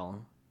NFL.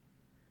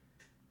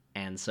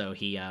 And so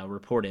he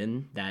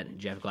reported that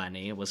Jeff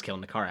Gladney was killed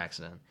in a car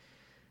accident.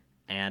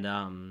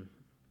 And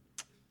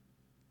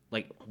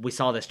we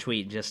saw this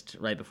tweet just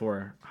right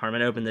before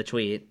Harmon opened the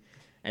tweet,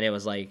 and it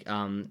was a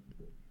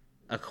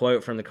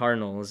quote from the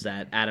Cardinals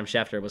that Adam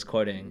Schefter was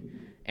quoting.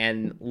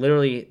 And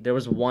literally there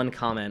was one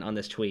comment on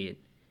this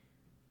tweet,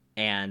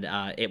 and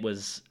it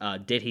was,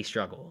 "Did he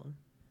struggle?"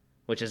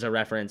 which is a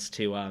reference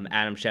to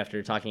Adam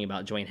Schefter talking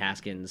about Dwayne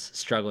Haskins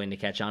struggling to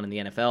catch on in the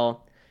NFL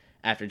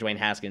after Dwayne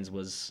Haskins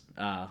was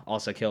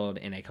also killed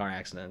in a car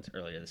accident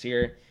earlier this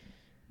year.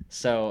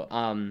 So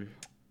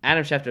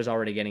Adam Schefter's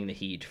already getting the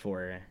heat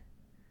for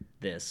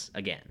this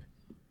again.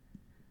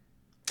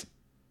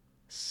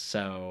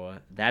 So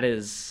that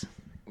is...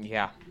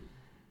 Yeah.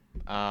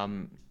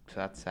 So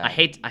that's sad.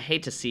 I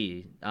hate to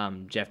see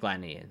Jeff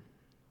Gladney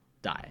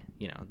die.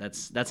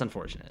 That's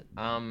unfortunate.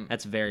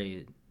 That's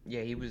very...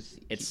 Yeah, he was...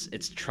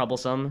 It's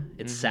troublesome.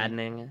 It's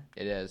saddening.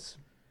 It is.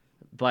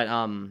 But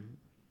I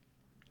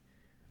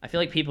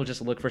feel like people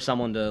just look for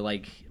someone to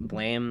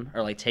blame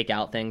or take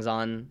out things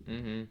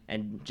on,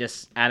 and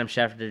just Adam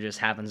Schefter just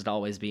happens to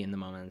always be in the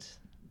moment,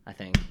 I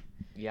think.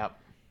 Yep.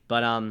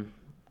 But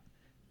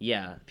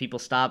yeah, people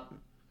stop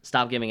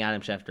giving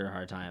Adam Schefter a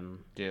hard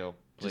time.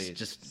 Please,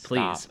 just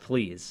please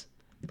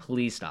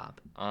stop.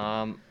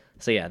 So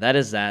yeah, that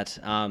is that.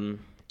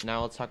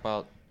 Now let's talk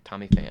about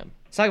Tommy Pham.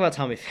 Let's talk about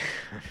Tommy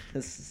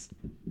Pham.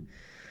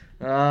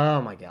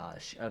 Oh my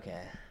gosh.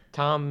 Okay.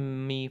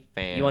 Tommy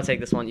Pham. You want to take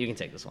this one? You can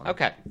take this one.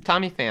 Okay.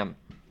 Tommy Pham.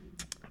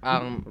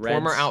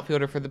 Former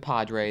outfielder for the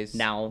Padres.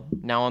 Now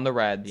on the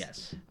Reds.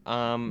 Yes.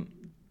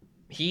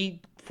 He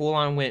full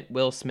on went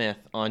Will Smith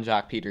on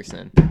Jock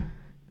Peterson.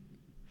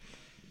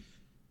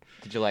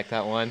 Did you like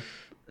that one?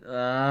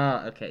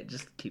 Okay.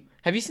 Just keep.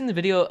 Have you seen the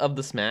video of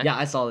the smack? Yeah,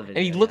 I saw the video.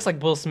 And he looks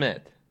like Will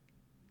Smith.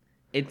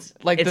 It's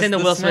it's in the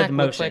Will Smith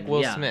motion. Looks like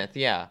Will Smith.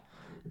 Yeah.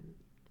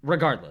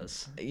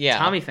 Regardless. Yeah.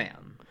 Tommy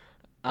Pham.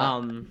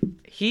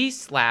 He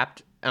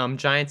slapped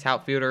Giants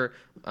outfielder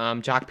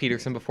Jock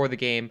Peterson before the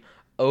game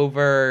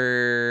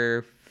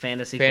over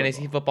fantasy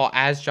football,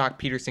 as Jock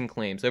Peterson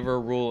claims, over a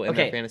rule in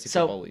the fantasy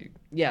football league.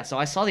 Yeah, so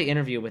I saw the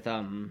interview with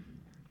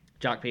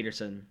Jock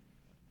Peterson,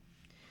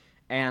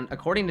 and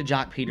according to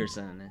Jock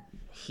Peterson,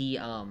 he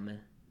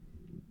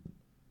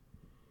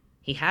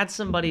had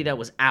somebody that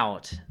was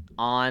out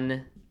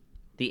on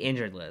the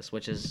injured list,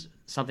 which is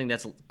something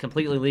that's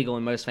completely legal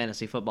in most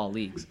fantasy football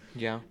leagues.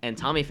 Yeah. And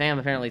Tommy Pham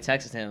apparently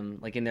texted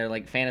him, in their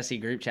fantasy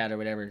group chat or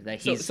whatever, that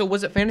he's... So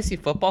was it fantasy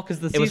football?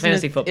 Because it was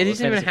fantasy football. It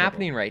isn't even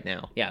happening right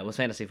now. Yeah, it was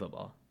fantasy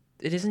football.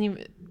 It isn't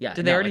even... Yeah.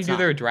 Did they already do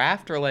their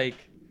draft or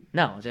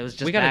No, it was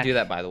just... We got to do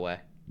that, by the way.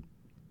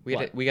 We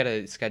got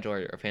to schedule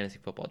our fantasy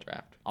football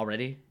draft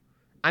already.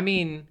 I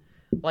mean,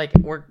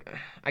 we're...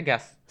 I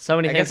guess. So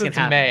many things can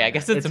happen. May. I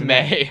guess it's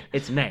May.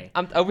 It's May.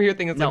 I'm over here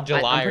thinking it's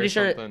July or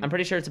something. I'm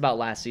pretty sure it's about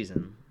last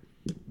season.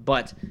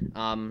 But,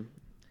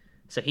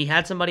 so he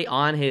had somebody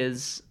on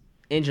his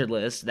injured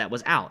list that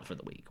was out for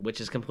the week, which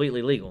is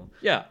completely legal.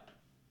 Yeah.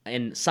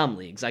 In some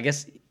leagues. I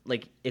guess,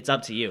 it's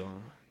up to you,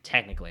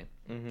 technically.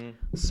 Mm-hmm.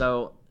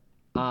 So,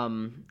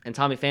 and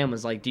Tommy Pham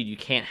was like, dude, you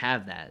can't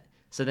have that.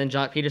 So then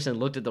Jock Peterson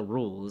looked at the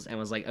rules and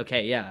was like,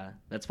 okay, yeah,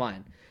 that's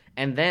fine.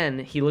 And then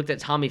he looked at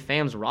Tommy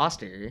Pham's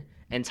roster,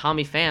 and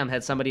Tommy Pham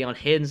had somebody on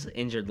his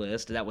injured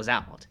list that was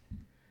out.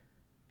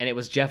 And it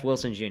was Jeff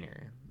Wilson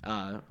Jr.,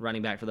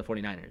 running back for the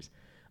 49ers.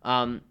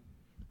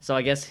 So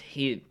I guess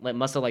he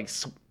must have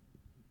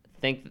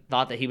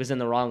thought that he was in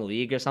the wrong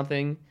league or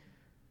something,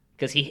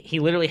 because he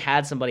literally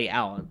had somebody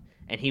out,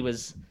 and he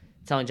was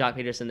telling Jock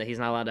Peterson that he's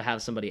not allowed to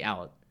have somebody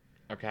out.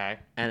 Okay.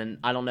 And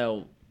I don't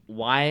know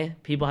why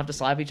people have to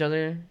slap each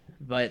other,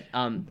 But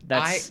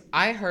that's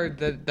I heard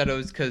that it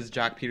was because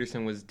Jock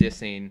Peterson was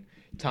dissing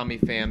Tommy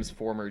Pham's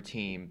former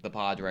team, the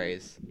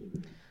Padres.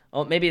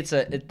 Oh, maybe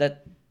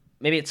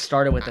maybe it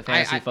started with the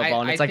fantasy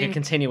football, and it's like a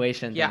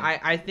continuation. Yeah,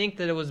 I think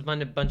that it was a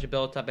bunch of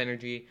built-up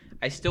energy.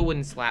 I still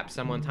wouldn't slap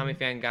someone. Tommy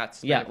Pham got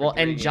suspended for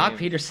 3 games. Jock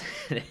Peterson,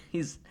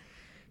 he's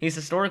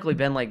historically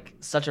been like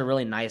such a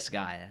really nice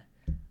guy.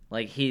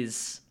 Like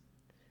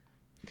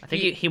I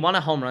think he won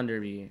a home run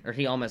derby, or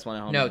he almost won a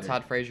home run derby. No,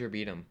 Todd Frazier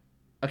beat him.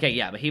 Okay,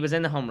 yeah, but he was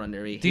in the home run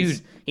derby. Dude,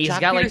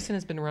 Jock Peterson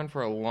has been around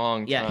for a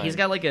long time. Yeah, he's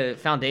got like a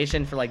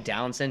foundation for like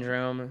Down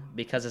syndrome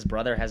because his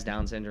brother has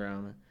Down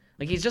syndrome.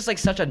 Like he's just like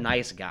such a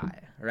nice guy,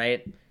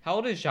 right? How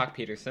old is Jock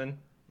Peterson?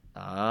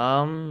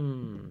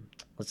 Let's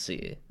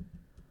see.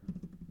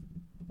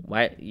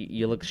 Why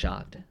you look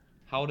shocked?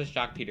 How old is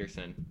Jock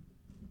Peterson?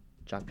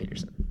 Jock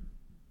Peterson.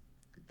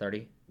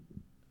 30.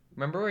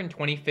 Remember in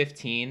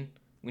 2015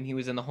 when he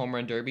was in the home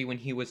run derby when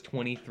he was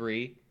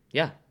 23?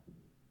 Yeah.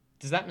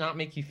 Does that not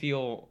make you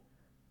feel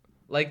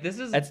like this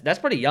is... That's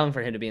pretty young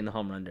for him to be in the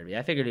home run derby.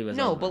 I figured he was...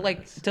 No, but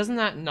like, doesn't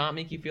that not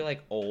make you feel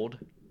like old?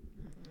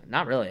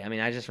 Not really. I mean,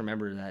 I just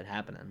remember that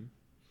happening.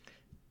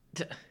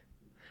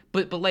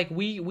 But like,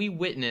 we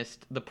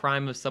witnessed the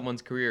prime of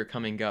someone's career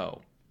come and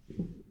go.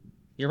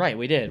 You're right.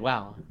 We did.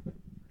 Wow.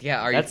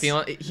 Yeah, you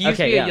feeling... He used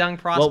to be a young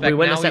prospect. Well,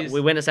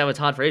 we witnessed that with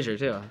Todd Frazier,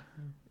 too.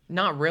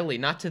 Not really.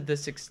 Not to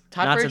this extent.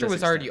 Todd Frazier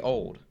was already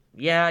old.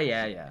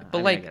 Yeah.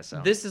 But I guess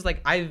so. This is like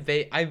I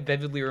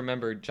vividly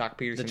remember Jock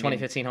Peterson. The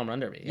 2015 home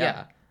run derby.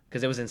 Yeah,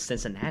 because it was in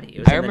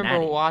Cincinnati. I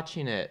remember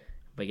watching it.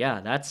 But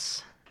yeah,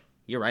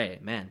 you're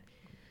right, man.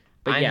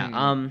 But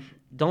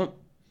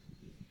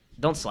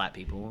don't slap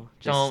people.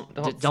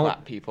 Don't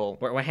slap people.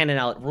 We're handing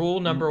out rule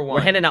number 1.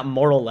 We're handing out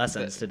moral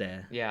lessons today.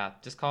 Yeah,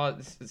 just call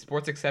it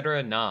sports,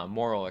 etc. Nah,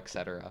 moral,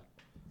 etc.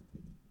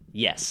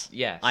 Yes,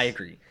 I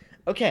agree.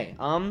 Okay,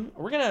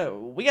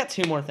 we got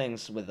 2 more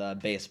things with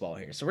baseball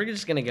here, so we're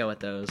just gonna go with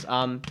those.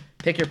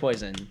 Pick your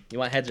poison. You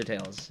want heads or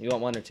tails? You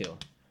want 1 or 2?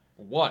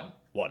 1.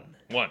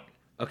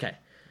 Okay,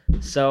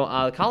 so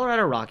the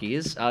Colorado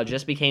Rockies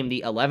just became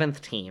the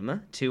 11th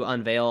team to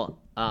unveil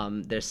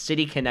their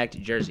City Connect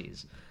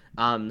jerseys.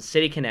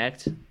 City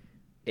Connect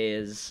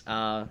is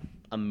a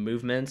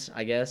movement,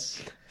 I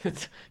guess.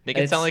 Make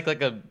it sound like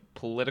a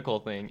political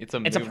thing. It's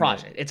a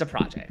project. It's a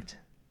project.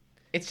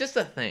 It's just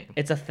a thing.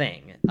 It's a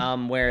thing.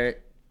 Where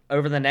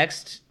over the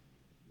next,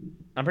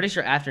 I'm pretty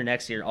sure after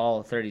next year,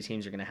 all 30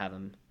 teams are going to have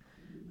them.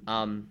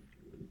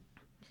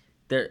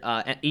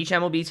 Each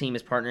MLB team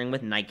is partnering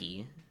with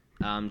Nike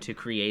to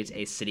create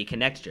a City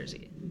Connect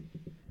jersey,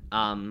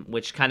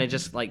 which kind of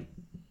just like,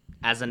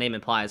 as the name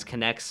implies,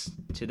 connects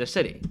to the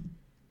city.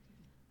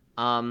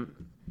 So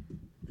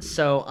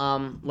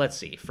let's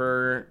see.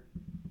 For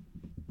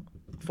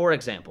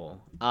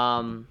example,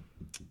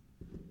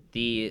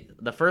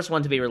 the first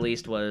one to be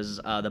released was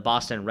the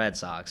Boston Red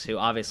Sox, who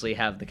obviously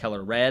have the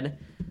color red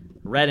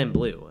and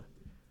blue,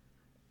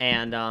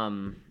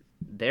 and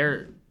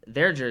their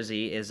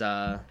jersey is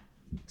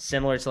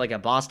similar to like a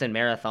Boston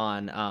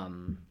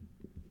Marathon.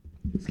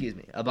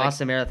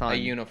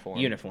 Marathon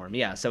uniform.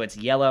 Yeah, so it's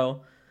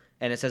yellow,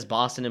 and it says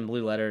Boston in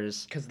blue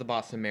letters. Because the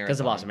Boston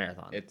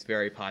Marathon. It's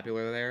very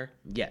popular there.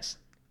 Yes.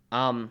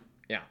 Yeah.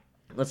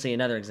 Let's see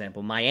another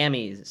example.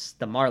 Miami's,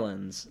 the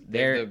Marlins.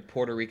 They're the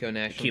Puerto Rico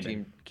national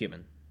team.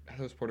 Cuban. I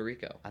thought it was Puerto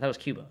Rico. I thought it was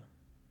Cuba.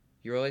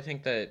 You really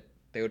think that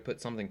they would put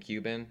something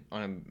Cuban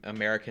on an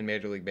American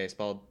Major League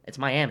Baseball? It's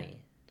Miami.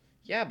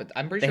 Yeah, but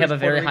I'm pretty sure they have a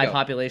very high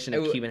population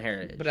of Cuban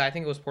heritage. But I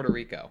think it was Puerto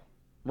Rico.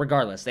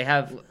 Regardless, they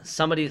have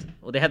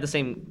they have the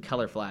same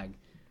color flag.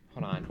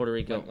 Hold on. Puerto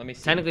Rico. Let me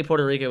see. Technically,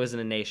 Puerto Rico isn't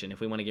a nation if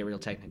we want to get real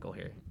technical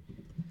here.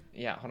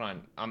 Yeah, hold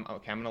on. I'm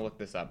going to look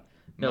this up.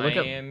 No,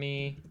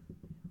 Miami...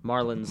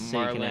 Marlins.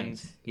 City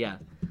Connect. Yeah.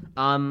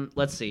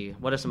 Let's see.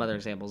 What are some other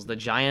examples? The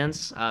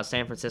Giants,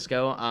 San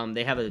Francisco.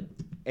 They have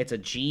it's a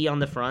G on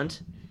the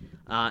front,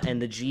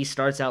 and the G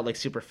starts out like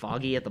super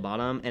foggy at the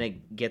bottom, and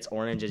it gets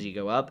orange as you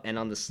go up. And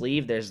on the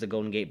sleeve, there's the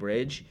Golden Gate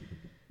Bridge,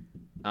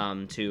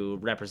 to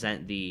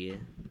represent the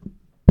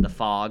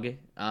fog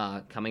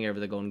coming over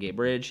the Golden Gate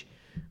Bridge.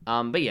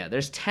 But yeah,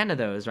 there's 10 of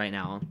those right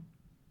now,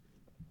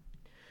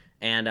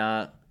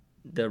 and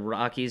the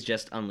Rockies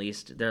just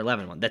unleashed their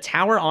 11th one. The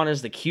tower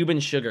honors the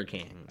Cuban Sugar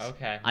Kings.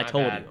 Okay, I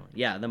told you.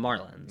 Yeah, the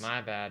Marlins. My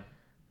bad.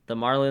 The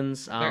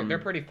Marlins. They're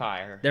pretty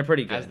fire. They're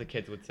pretty good, as the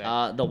kids would say.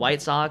 The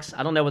White Sox.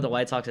 I don't know what the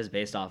White Sox is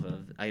based off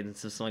of.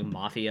 It's just some like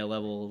mafia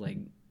level like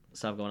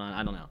stuff going on.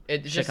 I don't know.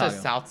 It just says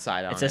South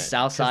Side on it. It says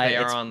South Side. They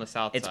are on the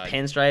South Side. It's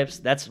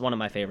pinstripes. That's one of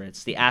my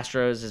favorites. The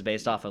Astros is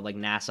based off of like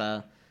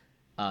NASA.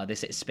 They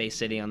say Space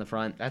City on the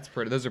front.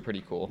 Those are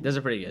pretty cool. Those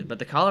are pretty good. But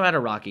the Colorado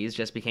Rockies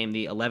just became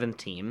the 11th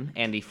team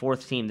and the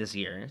 4th team this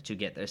year to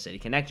get their City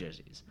Connect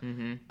jerseys.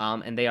 Mm-hmm.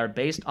 And they are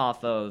based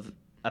off of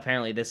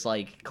apparently this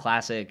like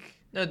classic.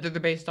 No, they're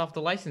based off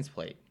the license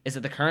plate. Is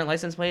it the current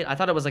license plate? I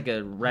thought it was like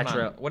a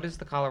retro. What does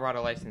the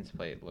Colorado license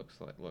plate look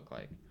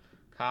like?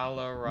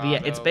 Colorado. But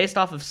yeah, it's based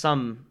off of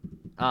some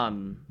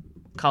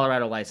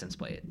Colorado license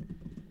plate,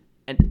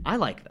 and I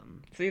like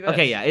them. See that?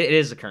 Okay, yeah, it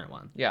is the current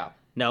one. Yeah.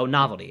 No,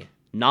 novelty.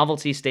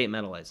 Novelty state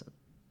medal license.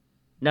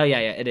 No, yeah,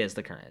 it is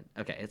the current.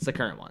 Okay, it's the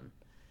current one.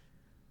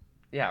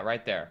 Yeah,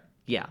 right there.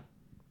 Yeah.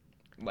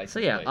 License so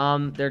yeah,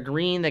 plate. They're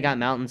green. They got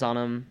mountains on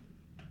them.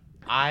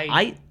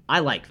 I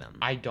like them.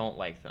 I don't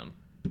like them.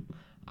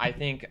 I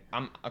think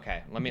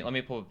okay. Let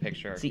me pull a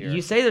picture. See, here.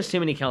 You say there's too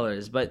many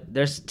colors, but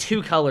there's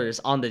 2 colors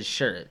on the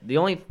shirt. The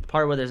only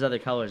part where there's other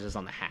colors is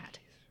on the hat.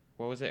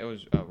 What was it? It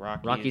was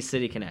Rocky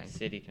City Connect.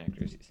 City Connect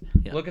jerseys.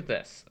 Yeah. Look at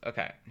this.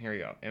 Okay, here we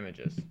go.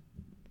 Images.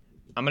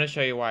 I'm gonna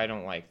show you why I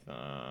don't like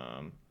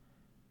them.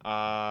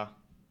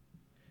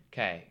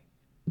 Okay.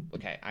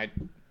 I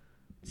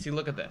see.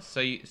 Look at this.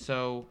 So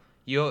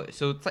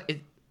it's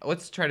like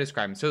let's try to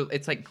describe them. So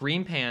it's like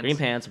green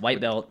pants.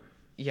 White belt.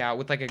 Yeah,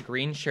 with like a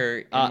green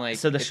shirt. And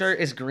so the shirt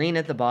is green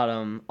at the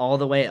bottom, all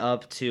the way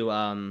up to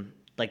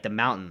like the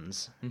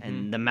mountains,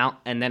 and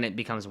and then it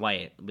becomes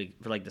white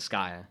for like the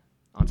sky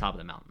on top of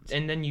the mountains.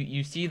 And then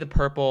you see the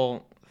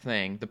purple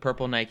thing, the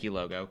purple Nike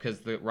logo,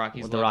 because the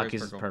Rockies logo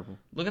is purple.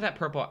 Look at that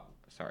purple.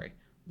 Sorry.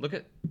 Look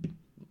at.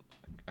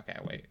 Okay,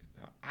 wait.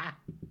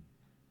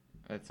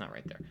 It's not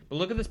right there. But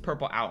look at this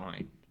purple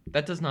outline.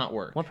 That does not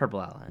work. What purple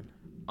outline?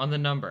 On the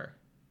number.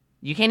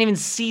 You can't even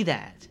see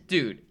that.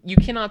 Dude, you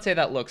cannot say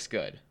that looks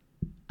good.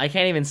 I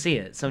can't even see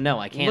it, so no,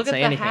 I can't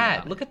say anything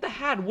about it. Look at the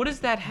hat. What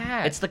is that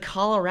hat? It's the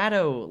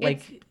Colorado,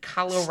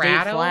 Colorado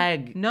state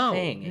flag thing. No,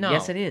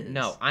 yes, it is.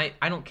 No, I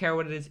don't care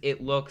what it is.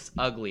 It looks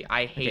ugly.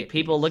 I hate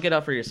people. these. Look it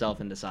up for yourself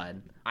and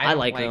decide. I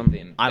like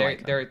them. I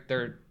like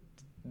them.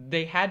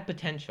 They had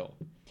potential.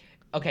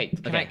 Okay,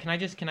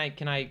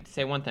 can I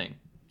say one thing?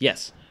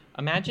 Yes.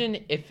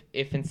 Imagine if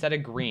instead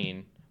of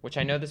green, which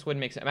I know this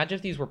wouldn't make sense. Imagine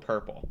if these were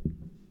purple.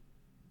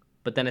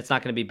 But then it's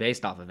not going to be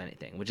based off of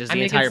anything, which is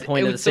the entire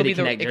point of the City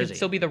Connect jersey. It could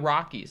still be the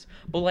Rockies,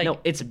 but like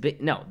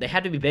no, they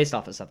had to be based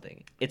off of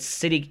something. It's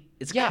city.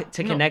 It's to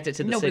connect it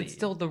to the city. No, but it's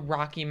still the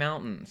Rocky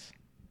Mountains,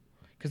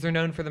 because they're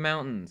known for the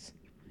mountains,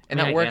 and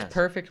that works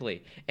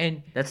perfectly.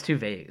 And that's too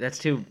vague. That's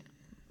too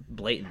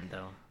blatant,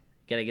 though.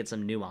 Got to get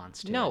some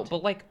nuance to it. No,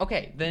 but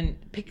okay, then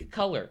pick a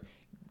color,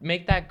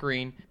 make that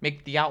green,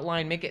 make the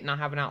outline, make it not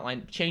have an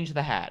outline, change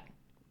the hat.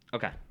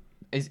 Okay.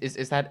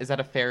 Is that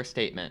a fair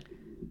statement?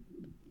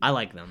 I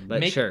like them,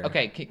 but sure.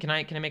 Okay, can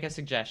I make a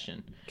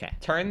suggestion? Okay.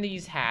 Turn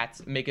these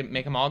hats, make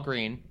them all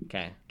green.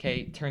 Okay.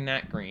 Okay, turn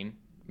that green.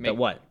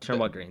 Turn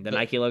what green? The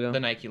Nike logo? The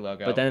Nike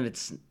logo. But then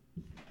it's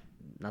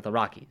not the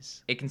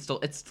Rockies.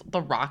 It's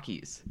the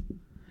Rockies.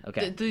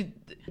 Okay.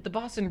 The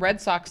Boston Red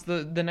Sox,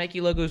 the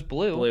Nike logo is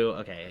blue. Blue,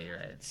 okay, yeah, you're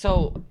right.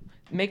 So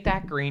make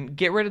that green.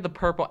 Get rid of the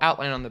purple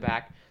outline on the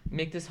back.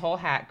 Make this whole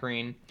hat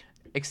green,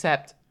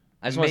 except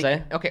I just want to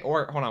say. Okay,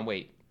 or hold on,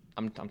 wait.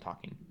 I'm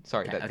talking.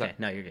 Sorry. Okay.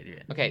 No, you're good. You're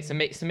good. Okay, so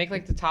make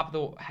like the top of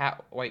the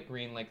hat white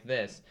green like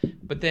this,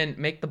 but then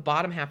make the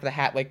bottom half of the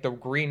hat like the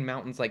green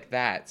mountains like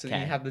that. So you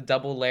have the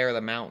double layer of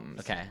the mountains.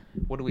 Okay.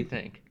 What do we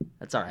think?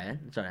 That's all right.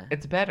 It's all right.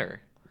 It's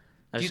better.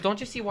 Don't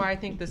you see why I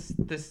think this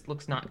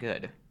looks not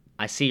good?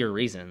 I see your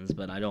reasons,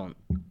 but I don't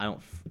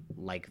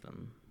like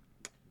them.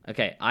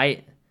 Okay,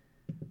 I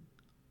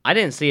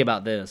didn't see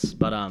about this,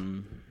 but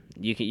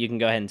you can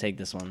go ahead and take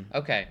this one.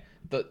 Okay.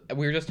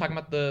 We were just talking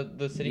about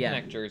the City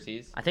Connect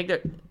jerseys. I think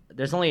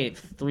there's only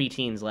 3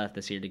 teams left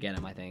this year to get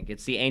them. I think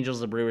it's the Angels,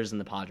 the Brewers, and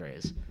the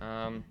Padres.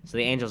 So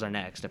the Angels are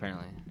next,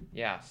 apparently.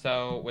 Yeah.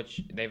 So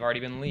which they've already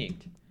been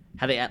leaked.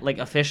 Have they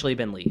officially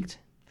been leaked?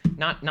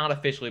 Not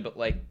officially, but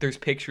there's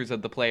pictures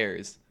of the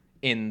players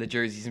in the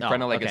jerseys in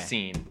front of a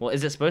scene. Well,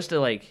 is it supposed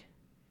to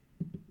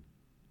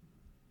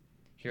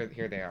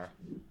Here they are.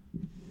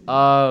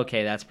 Oh,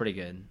 okay, that's pretty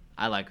good.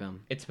 I like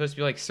them. It's supposed to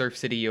be like Surf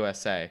City,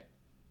 USA.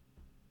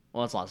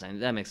 Well, it's Los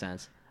Angeles. That makes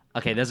sense.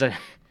 Okay, those are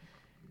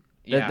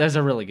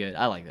really good.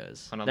 I like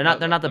those. They're not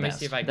the best.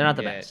 They're not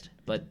the best.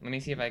 But let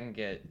me see if I can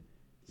get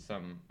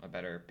a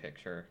better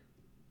picture.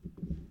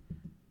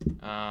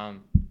 What?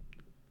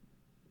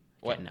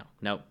 Okay, no.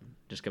 Nope.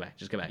 Just go back.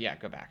 Yeah,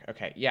 go back.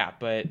 Okay. Yeah,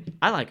 but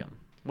I like them.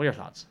 What are your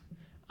thoughts?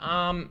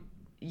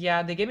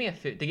 Yeah, they give me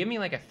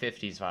like a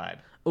 50s vibe.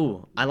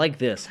 Ooh, I like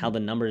this. How the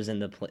numbers in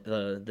the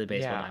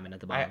baseball diamond at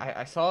the bottom.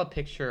 I saw a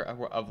picture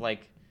of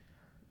like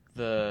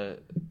the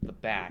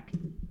back.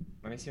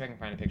 Let me see if I can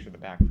find a picture of the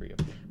back for you.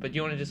 But do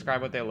you want to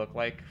describe what they look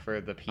like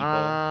for the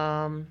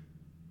people?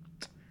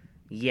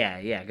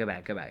 Yeah. Go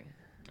back.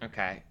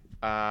 Okay.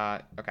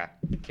 Okay.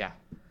 Yeah.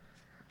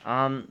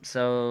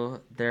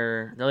 So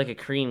they're like a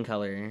cream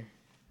color.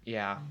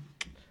 Yeah.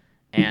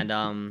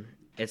 And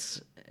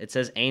it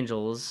says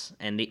Angels,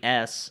 and the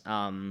S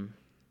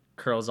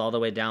curls all the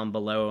way down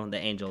below the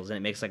Angels, and it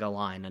makes like a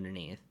line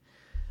underneath.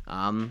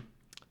 The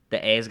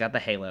A's got the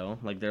halo,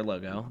 like their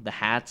logo. The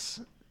hats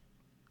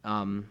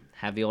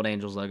have the old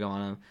Angels logo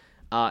on them.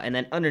 And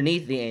then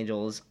underneath the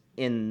Angels,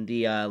 in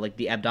the like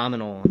the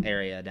abdominal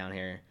area down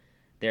here,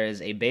 there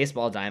is a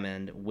baseball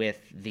diamond with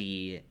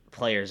the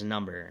player's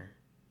number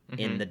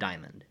in the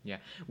diamond. Yeah.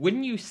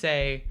 Wouldn't you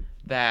say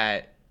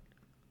that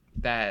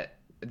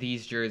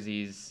these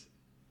jerseys,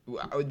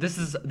 this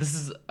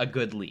is a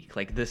good leak?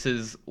 Like, this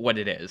is what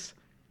it is.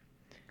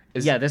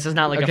 This is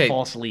not like a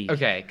false leak.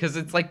 Okay, because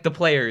it's like the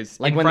players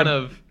like in front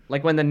of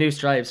Like when the new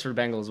stripes for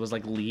Bengals was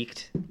like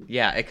leaked.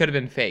 Yeah, it could have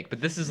been fake,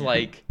 but this is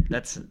like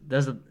it's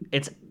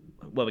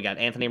what we got: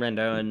 Anthony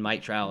Rendon,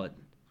 Mike Trout.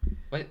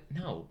 What?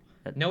 No.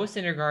 Noah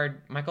Syndergaard,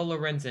 Michael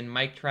Lorenzen,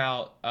 Mike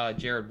Trout,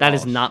 Jared Walsh. That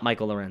is not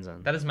Michael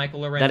Lorenzen. That is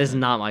Michael Lorenzen. That is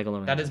not Michael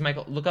Lorenzen. That is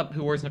Michael. Look up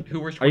who wears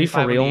 25 Are you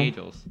for real? on the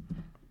Angels.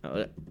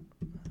 Oh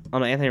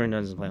no, Anthony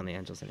Rendon doesn't play on the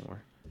Angels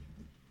anymore.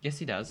 Yes,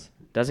 he does.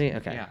 Does he?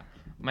 Okay. Yeah.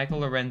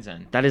 Michael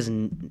Lorenzen. That is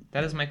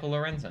Michael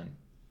Lorenzen.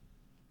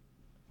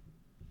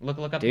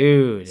 Look up.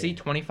 Dude. See,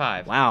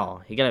 25.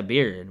 Wow, he got a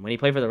beard. When he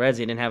played for the Reds,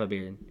 he didn't have a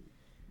beard.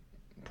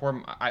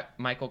 Poor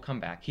Michael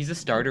comeback. He's a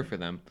starter for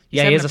them. He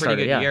is a pretty starter.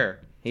 Good year.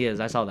 He is.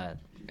 I saw that.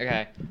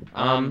 Okay.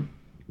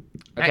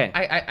 Okay.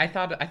 I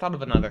thought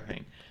of another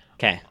thing.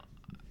 Okay.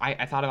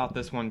 I thought about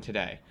this one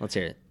today. Let's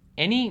hear it.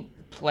 Any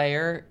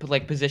player,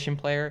 like position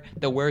player,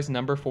 that wears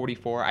number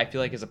 44, I feel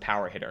like is a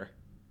power hitter.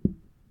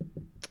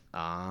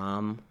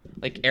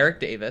 Like Eric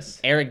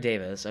Davis.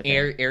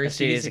 Okay.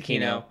 Aristides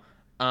Aquino.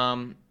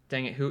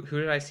 Dang it. Who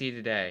did I see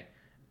today?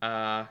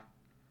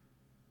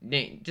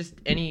 Just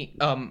any.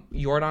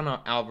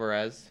 Yordan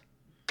Alvarez.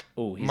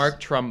 Oh,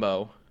 Mark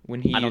Trumbo.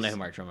 I don't know who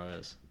Mark Trumbo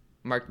is.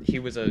 He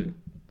was a.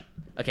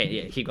 Okay,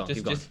 yeah, keep going.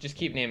 Just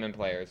keep naming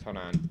players. Hold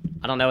on.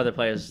 I don't know other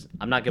players.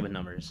 I'm not good with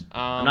numbers.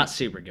 I'm not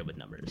super good with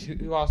numbers.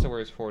 Who also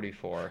wears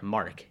 44?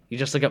 Mark. You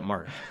just look up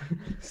Mark.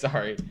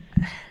 Sorry,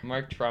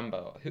 Mark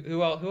Trumbo.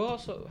 Who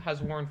also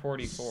has worn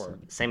 44?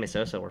 Sammy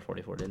Sosa wore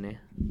 44, didn't he?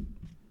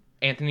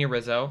 Anthony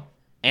Rizzo.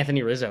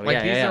 These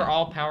are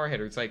all power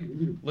hitters. Like,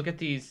 look at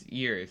these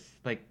years.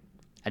 Like,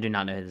 I do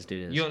not know who this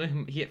dude is. You don't know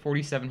who, he hit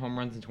 47 home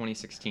runs in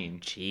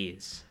 2016.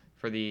 Jeez.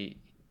 For the.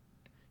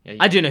 Yeah,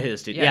 I do know who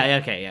this dude. Yeah.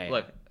 Okay. Yeah.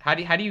 Look, how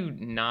do you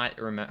not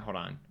remember? Hold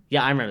on.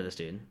 Yeah, I remember this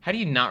dude. How do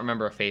you not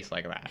remember a face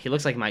like that? He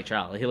looks like Mike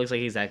Trout. He looks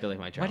like exactly like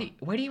Mike Trout.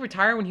 Why did he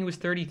retire when he was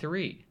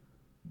 33?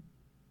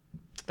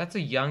 That's a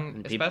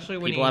young, especially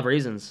when people have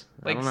reasons.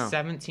 Like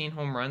 17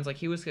 home runs. Like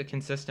he was a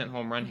consistent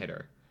home run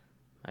hitter.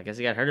 I guess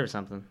he got hurt or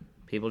something.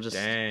 People just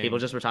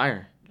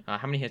retire.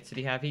 How many hits did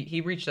he have?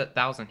 He reached that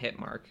 1,000 hit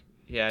mark.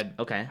 He had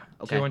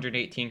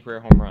 218 career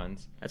home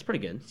runs. That's pretty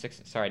good.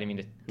 Sorry, I didn't mean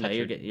to touch No,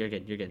 you're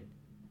good.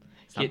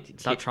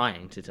 Stop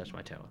trying to touch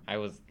my toe. I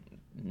was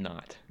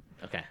not.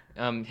 Okay.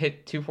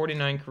 Hit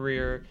 249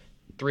 career,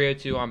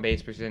 302 on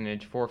base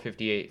percentage,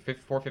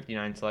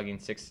 459 slugging,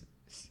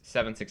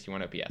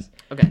 761 OPS.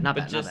 Okay, not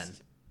bad.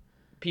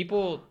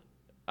 People,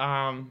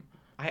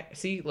 I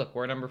see. Look,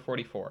 we're number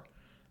 44.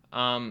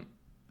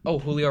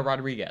 Julio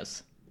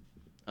Rodriguez.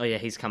 Oh yeah,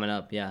 he's coming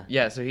up. Yeah.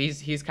 Yeah, so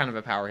he's kind of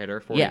a power hitter.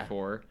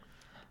 44. Yeah.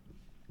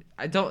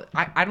 I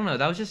don't know.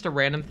 That was just a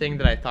random thing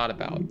that I thought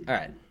about. All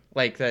right.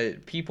 Like the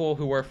people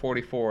who wear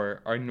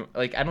 44 are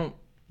like I don't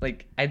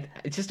like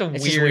it's just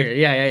it's just weird.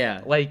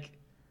 Yeah. Like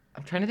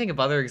I'm trying to think of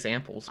other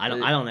examples. I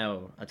don't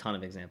know a ton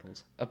of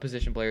examples of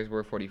position players who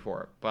wear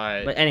 44,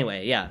 but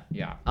anyway, yeah.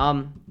 Yeah.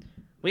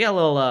 We got a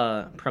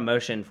little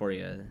promotion for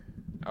you.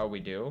 Oh, we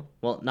do?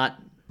 Well, not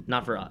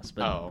for us,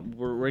 but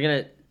we're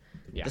gonna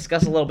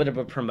discuss a little bit of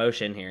a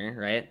promotion here,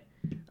 right?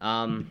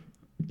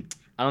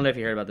 I don't know if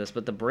you heard about this,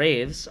 but the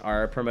Braves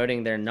are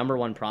promoting their number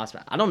one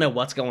prospect. I don't know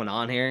what's going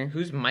on here.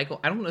 Who's Michael?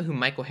 I don't know who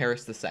Michael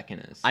Harris II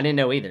is. I didn't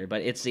know either,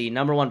 but it's the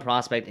number one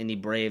prospect in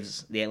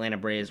the Atlanta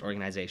Braves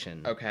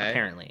organization. Okay.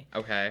 Apparently.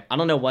 Okay. I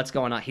don't know what's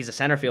going on. He's a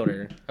center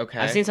fielder. Okay.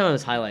 I've seen some of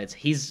his highlights.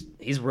 He's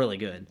really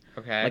good.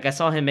 Okay. Like I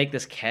saw him make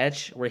this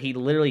catch where he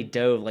literally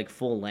dove like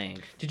full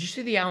length. Did you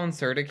see the Alan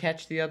Cerda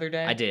catch the other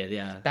day? I did,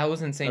 yeah. That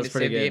was insane to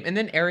save the game. And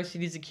then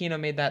Aristides Aquino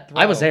made that throw.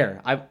 I was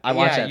there. I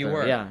watched that. Yeah, you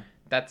were. Yeah.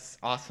 That's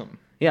awesome.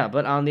 Yeah,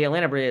 but the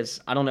Atlanta Braves,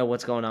 I don't know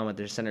what's going on with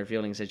their center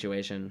fielding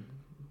situation.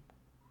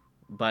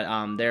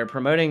 But they're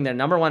promoting their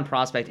number one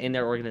prospect in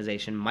their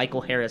organization,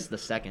 Michael Harris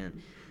II,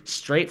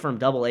 straight from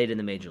Double-A to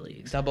the major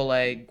leagues.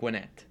 Double-A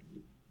Gwinnett.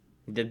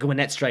 The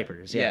Gwinnett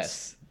Stripers,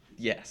 yes.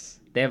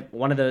 They have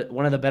one of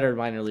the better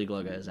minor league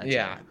logos, actually.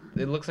 Yeah,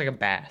 it looks like a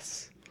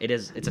bass. It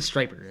is. It's a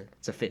striper.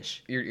 It's a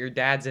fish. Your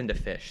dad's into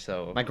fish,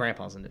 so my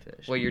grandpa's into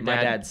fish. Well, your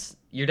dad's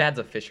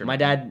a fisherman. My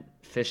dad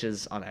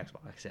fishes on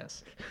Xbox.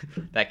 Yes,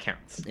 that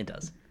counts. It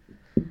does.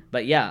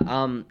 But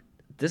yeah,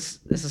 this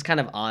is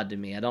kind of odd to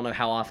me. I don't know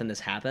how often this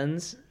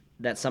happens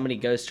that somebody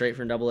goes straight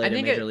from Double-A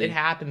to Major League. It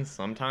happens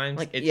sometimes.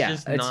 Like, it's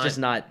just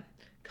not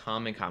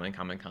common.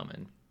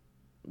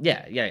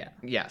 Yeah.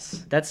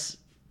 Yes. It's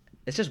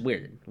just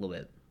weird a little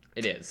bit.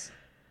 It is.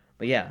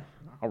 But yeah,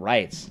 all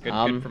right.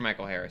 Good for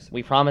Michael Harris.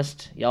 We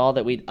promised y'all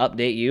that we'd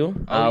update you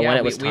when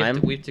it was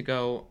time. We have to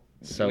go.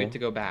 So we have to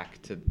go back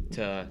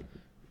to.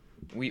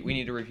 We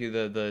need to review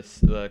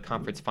the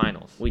conference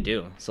finals. We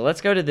do. So let's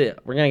go to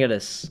we're gonna go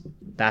to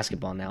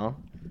basketball now.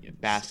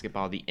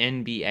 Basketball, the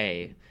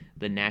NBA,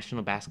 the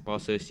National Basketball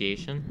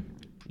Association.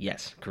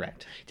 Yes,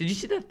 correct. Did you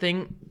see that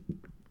thing?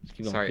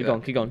 Keep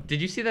going.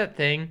 Did you see that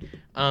thing?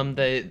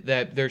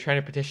 That they're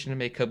trying to petition to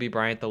make Kobe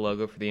Bryant the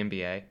logo for the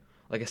NBA.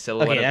 Like a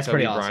silhouette of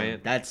Kobe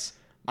Bryant. That's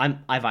I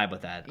vibe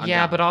with that. I'm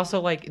down. But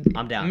also like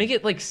I'm down. Make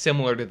it like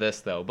similar to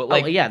this though. But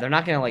like they're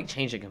not gonna like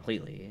change it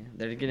completely.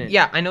 They're gonna.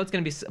 Yeah, I know it's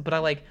gonna be, but I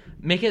like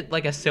make it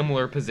like a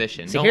similar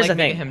position. See, Don't here's like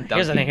the thing. Him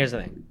Here's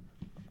the thing.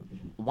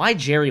 why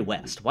Jerry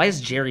West? Why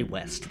is Jerry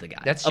West the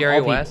guy? That's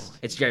Jerry West? People,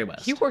 it's Jerry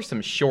West. He wore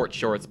some short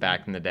shorts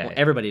back in the day. Well,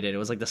 everybody did. It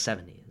was like the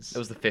 70s. It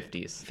was the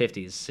 50s.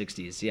 50s,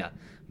 60s, yeah.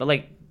 But,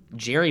 like,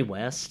 Jerry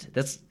West,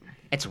 it's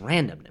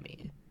random to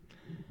me.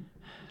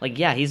 Like,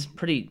 yeah, he's a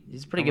pretty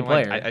good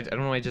player. I don't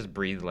know why I just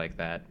breathe like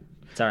that.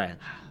 It's all right.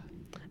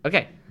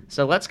 Okay,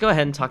 so let's go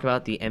ahead and talk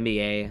about the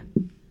NBA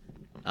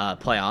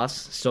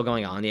playoffs still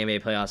going on. The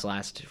NBA playoffs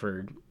last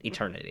for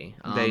eternity.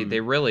 They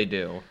really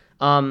do.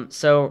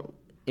 So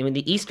in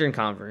the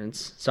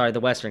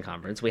Western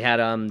Conference, we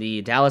had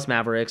the Dallas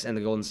Mavericks and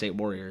the Golden State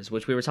Warriors,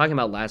 which we were talking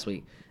about last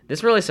week.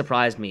 This really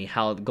surprised me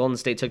how Golden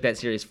State took that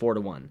series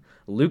 4-1.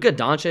 Luka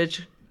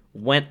Doncic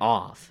went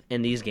off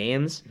in these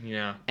games.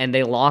 Yeah. And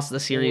they lost the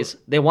series.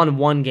 They won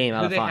one game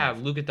out of 5. Who they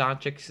have? Luka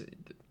Doncic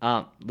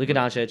and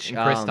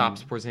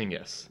Kristaps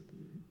Porzingis.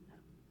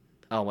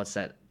 Oh, what's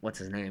that? What's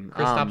his name?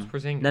 Kristaps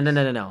Porzingis.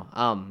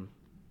 No.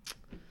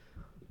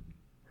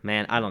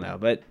 Man, I don't know,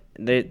 but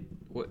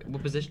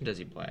what position does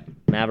he play?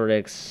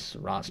 Mavericks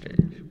roster.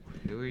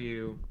 Who are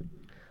you?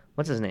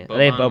 What's his name?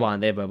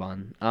 Boban. They have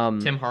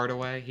Boban. Tim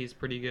Hardaway, he's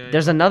pretty good.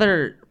 There's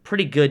another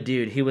pretty good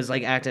dude. He was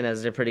like acting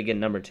as a pretty good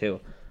number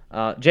 2.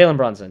 Jalen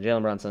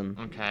Brunson.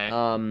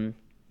 Okay.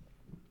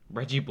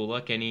 Reggie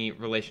Bullock, any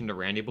relation to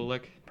Randy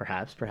Bullock?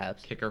 Perhaps.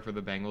 Kicker for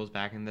the Bengals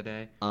back in the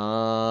day.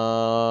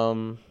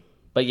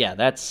 But yeah,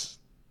 that's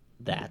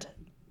that.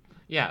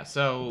 Yeah,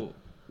 so.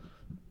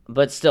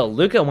 But still,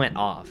 Luka went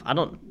off.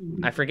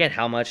 I forget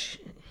how much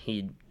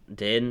he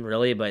did,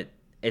 really, but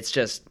it's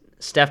just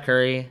Steph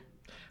Curry,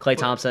 Klay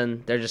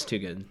Thompson, they're just too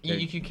good.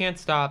 You can't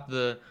stop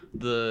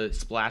the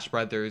Splash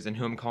Brothers and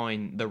who I'm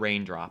calling the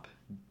Raindrop.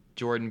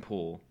 Jordan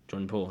Poole.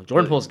 Jordan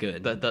Poole's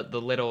good.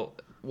 The little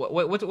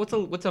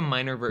what's a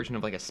minor version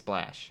of like a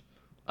splash?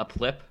 A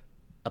plip?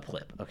 A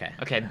plip. Okay.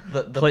 Okay.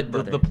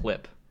 The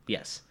plip.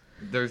 Yes.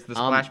 There's the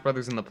Splash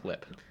Brothers and the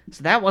plip.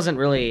 So that wasn't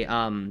really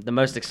the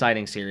most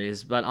exciting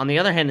series, but on the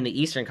other hand, in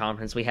the Eastern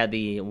Conference, we had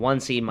the 1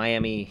 seed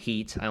Miami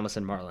Heat. I almost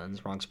said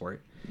Marlins, wrong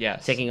sport.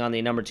 Yes. Taking on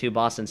the number 2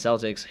 Boston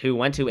Celtics, who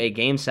went to a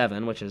Game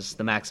 7, which is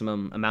the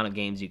maximum amount of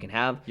games you can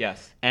have.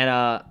 Yes.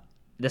 And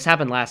this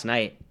happened last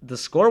night. The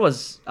score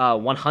was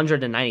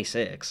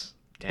 196.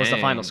 Dang. Was the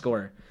final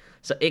score.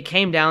 So it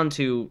came down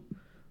to,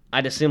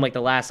 I'd assume, like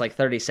the last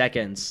 30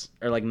 seconds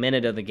or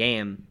minute of the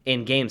game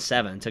in Game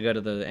 7 to go to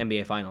the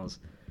NBA Finals.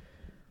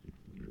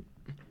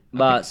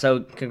 But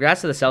so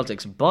congrats to the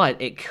Celtics,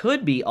 but it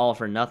could be all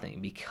for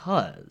nothing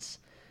because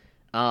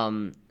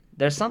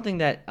there's something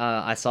that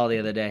I saw the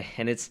other day,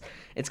 and it's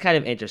kind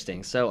of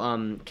interesting.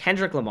 So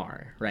Kendrick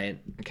Lamar, right?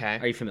 Okay.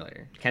 Are you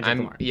familiar? Kendrick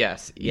Lamar.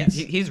 Yes.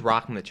 He's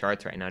rocking the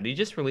charts right now. Did he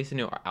just release a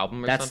new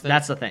album or something?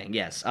 That's the thing.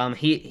 Yes.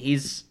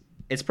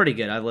 It's pretty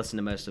good. I've listened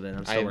to most of it.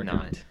 I'm still working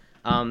on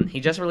it. He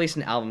just released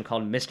an album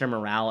called Mr.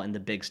 Morale and the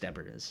Big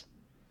Steppers.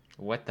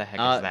 What the heck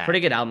is that? Pretty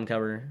good album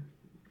cover.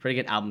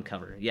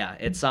 Yeah,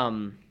 it's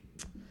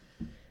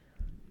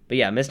But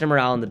yeah, Mr.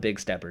 Morale and the Big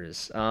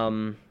Steppers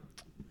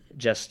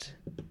just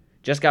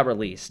got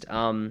released.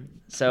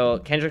 So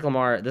Kendrick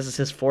Lamar, this is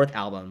his 4th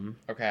album.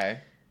 Okay.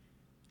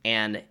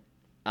 And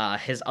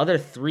his other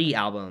 3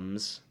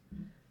 albums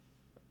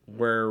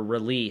were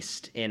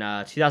released in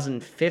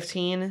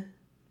 2015,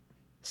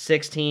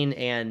 16,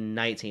 and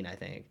 19, I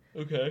think.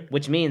 Okay.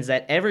 Which means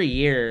that every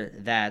year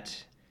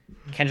that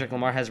Kendrick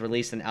Lamar has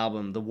released an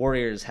album, the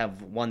Warriors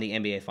have won the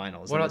NBA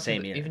Finals in the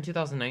same year. Even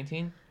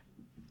 2019?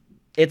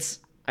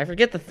 I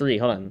forget the 3.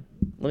 Hold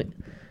on.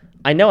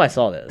 I know I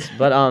saw this,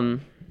 but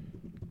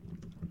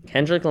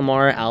Kendrick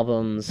Lamar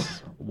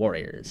albums,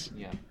 Warriors.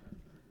 Yeah.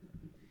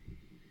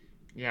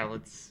 Yeah,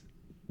 let's.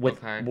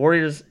 With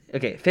Warriors,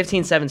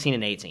 15, 17,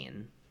 and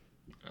 18.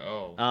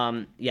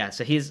 Oh. Yeah,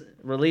 so he's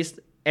released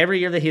every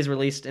year that he's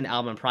released an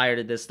album prior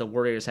to this, the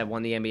Warriors have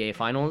won the NBA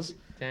Finals.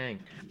 Dang.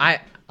 I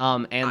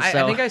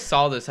think I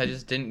saw this, I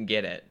just didn't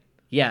get it.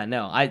 Yeah,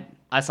 no, I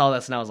saw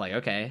this and I was like,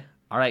 okay,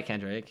 all right,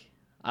 Kendrick.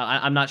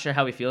 I'm not sure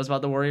how he feels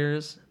about the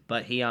Warriors,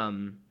 but he's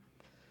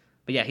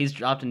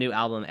dropped a new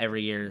album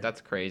every year. That's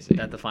crazy.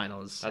 That the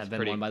finals have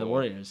been won by cool. the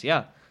Warriors.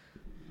 Yeah.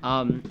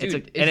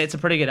 Dude, it's a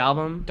pretty good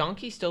album.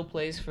 Donkey still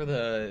plays for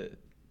the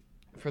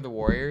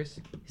Warriors.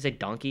 You say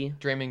Donkey?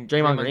 Draymond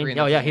Green.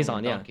 Oh yeah, he's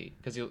on. Donkey.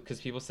 Because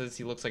people says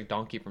he looks like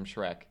Donkey from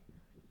Shrek.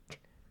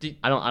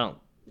 I don't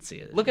see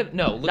it. Look it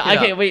up.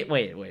 Okay, wait.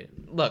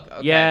 Look.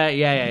 Okay.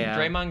 Yeah.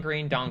 Draymond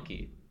Green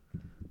Donkey.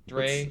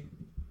 Dre.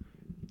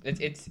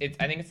 It's.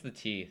 I think it's the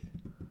teeth.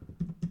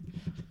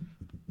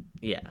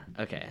 Yeah.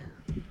 Okay.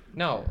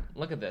 No,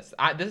 look at this.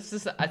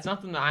 It's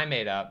nothing that I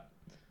made up.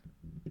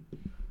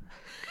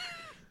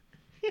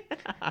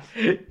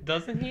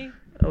 Doesn't he?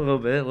 A little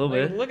bit.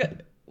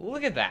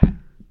 Look at that.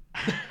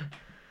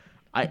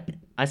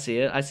 I see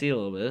it. I see it a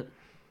little bit.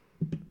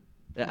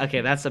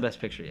 Okay, that's the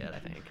best picture yet, I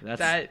think.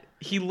 That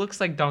he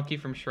looks like Donkey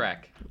from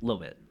Shrek. A little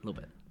bit.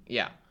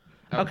 Yeah.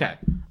 Okay.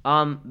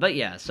 But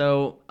yeah,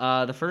 so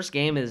the first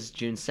game is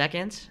June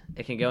 2nd.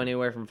 It can go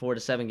anywhere from 4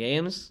 to 7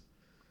 games.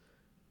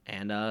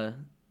 And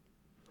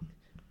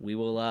we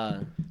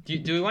will.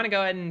 Do we want to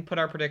go ahead and put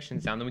our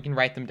predictions down? Then we can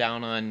write them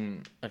down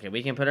on. Okay,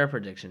 we can put our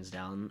predictions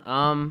down.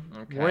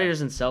 Okay.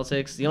 Warriors and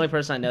Celtics. The only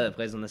person I know that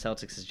plays on the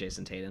Celtics is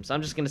Jason Tatum. So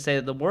I'm just gonna say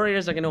that the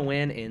Warriors are gonna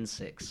win in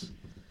 6.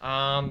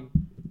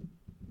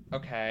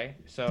 Okay.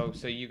 So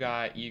you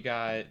got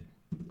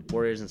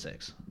Warriors in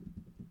 6.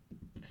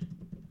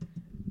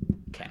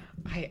 Okay.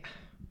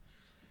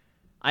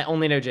 I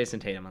only know Jason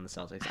Tatum on the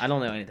Celtics. I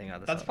don't know anything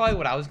about the Celtics. That's probably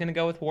what I was gonna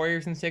go with,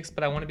 Warriors in 6,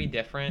 but I want to be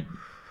different.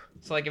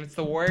 So like if it's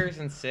the Warriors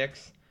in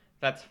 6,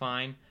 that's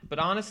fine. But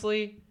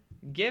honestly,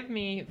 give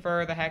me,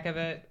 for the heck of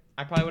it,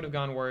 I probably would have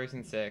gone Warriors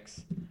in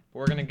 6. But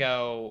we're gonna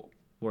go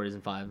Warriors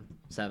in 5,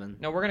 7.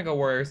 No, we're gonna go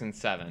Warriors in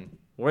 7.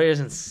 Warriors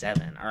in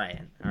 7. All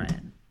right.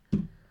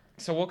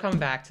 So we'll come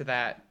back to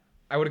that.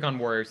 I would have gone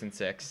Warriors in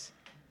 6,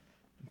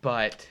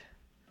 but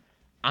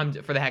I'm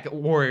for the heck of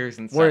Warriors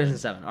in 7. Warriors in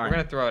 7. All right. We're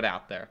gonna throw it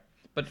out there,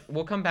 but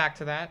we'll come back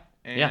to that.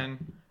 And yeah.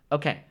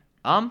 Okay.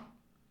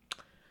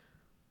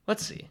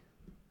 Let's see.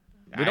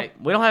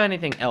 We don't have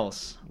anything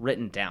else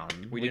written down.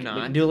 We do not.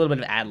 We can do a little bit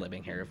of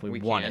ad-libbing here if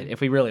we wanted. If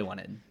we really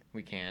wanted.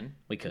 We can.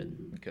 We could.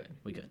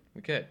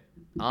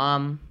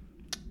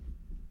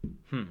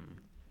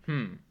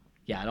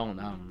 Yeah, I don't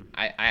know.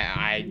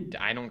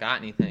 I don't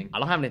got anything. I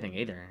don't have anything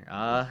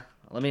either.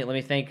 Let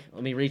me think.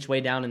 Let me reach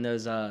way down in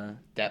those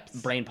depths,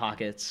 brain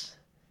pockets.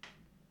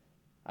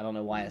 I don't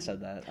know why I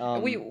said that.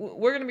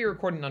 We're gonna be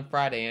recording on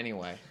Friday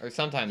anyway, or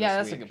sometime.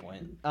 Yeah, this that's week. a good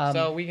point.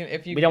 So we can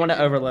we don't want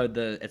to overload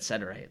the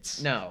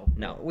etc.ates. No,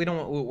 we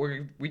don't.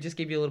 We just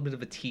gave you a little bit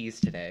of a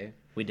tease today.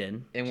 We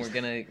did, and we're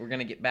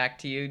gonna get back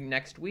to you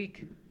next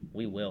week.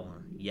 We will.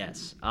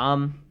 Yes.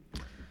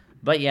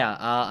 But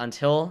yeah,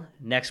 until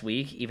next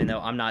week, even though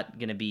I'm not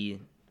gonna be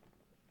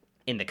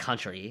in the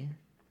country,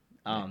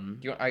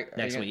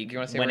 next week. Do you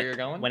want to say where you're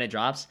going when it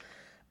drops?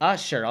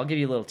 Sure. I'll give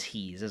you a little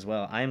tease as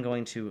well. I am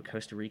going to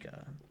Costa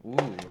Rica. Ooh.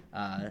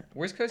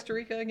 Where's Costa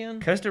Rica again?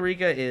 Costa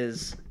Rica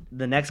is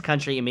the next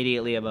country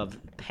immediately above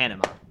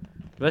Panama.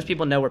 Most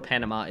people know where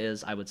Panama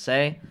is, I would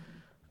say.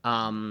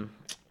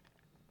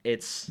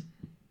 It's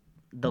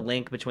the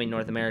link between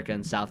North America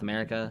and South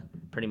America,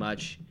 pretty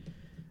much.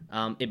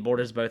 It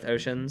borders both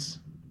oceans.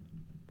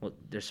 Well,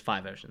 there's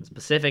 5 oceans: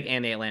 Pacific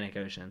and the Atlantic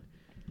Ocean.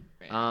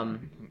 Let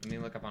me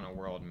look up on a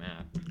world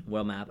map.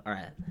 World map. All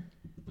right.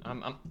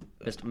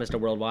 Mr.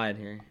 Worldwide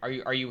here.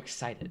 Are you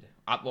excited?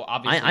 Well,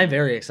 obviously. I'm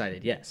very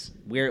excited. Yes,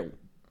 we're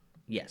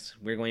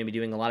going to be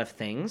doing a lot of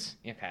things.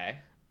 Okay.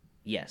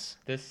 Yes.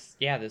 This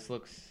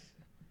looks.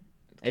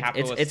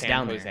 It's San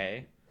down Jose.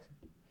 There.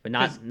 But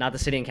not the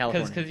city in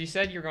California. Because you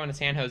said you're going to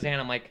San Jose,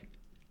 and I'm like,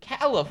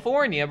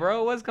 California,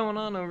 bro. What's going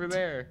on over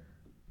there?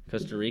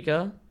 Costa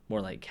Rica,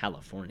 more like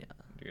California.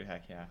 Dude,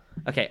 heck yeah.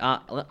 Okay.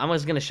 I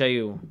was gonna show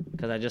you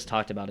because I just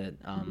talked about it.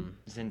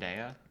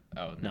 Zendaya.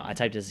 Oh no, I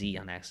typed a Z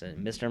on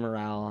accident. Mr.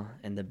 Morale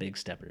and the Big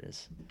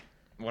Steppers.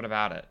 What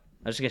about it?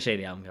 I was just gonna show you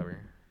the album cover.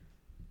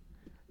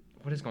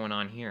 What is going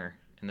on here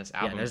in this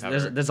album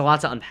cover? There's a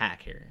lot to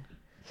unpack here.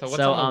 So what's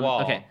on the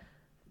wall? Okay,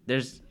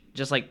 there's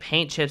just like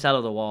paint chips out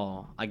of the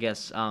wall, I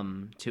guess,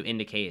 to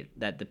indicate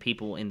that the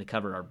people in the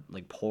cover are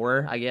like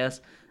poor, I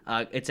guess.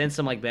 It's in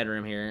some like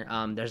bedroom here.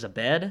 There's a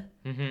bed,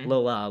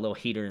 little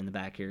heater in the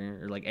back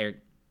here, or like air.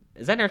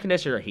 Is that an air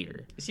conditioner or a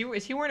heater? Is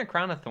he wearing a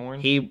crown of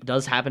thorns? He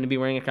does happen to be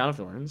wearing a crown of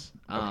thorns.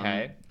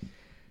 Okay.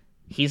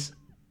 He's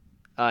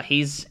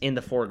in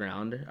the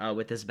foreground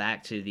with his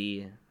back to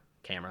the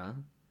camera.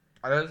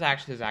 Are those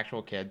actually his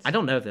actual kids? I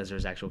don't know if those are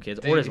his actual kids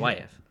or his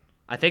wife.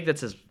 I think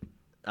that's his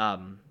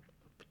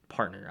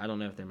partner. I don't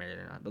know if they're married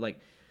or not. But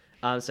like,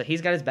 so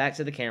he's got his back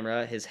to the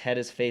camera. His head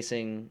is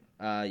facing.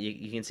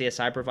 You can see a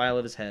side profile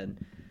of his head,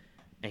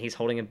 and he's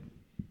holding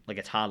like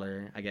a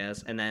toddler, I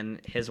guess. And then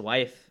his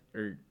wife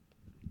or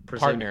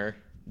partner,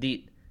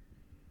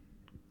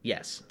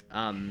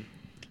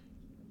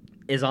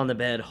 is on the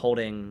bed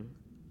holding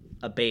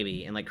a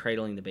baby and like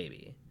cradling the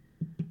baby.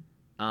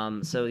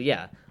 So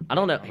yeah, I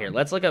don't know. Here,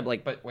 let's look up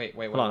like. But wait.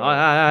 Hold on.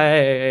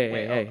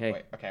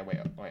 Hey. Okay, wait.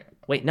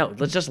 Wait, no.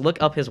 Let's just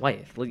look up his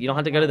wife. You don't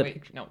have to go to the.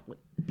 No.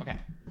 Okay.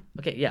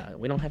 Okay, yeah,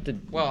 we don't have to.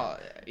 Well,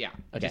 yeah.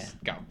 Okay.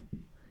 Just go.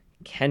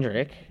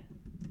 Kendrick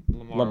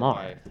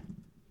Lamar.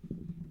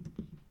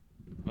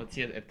 Let's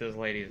see if this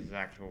lady is his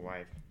actual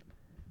wife.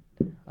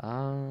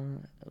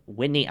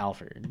 Whitney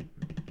Alford.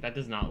 That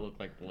does not look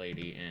like the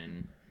lady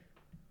in.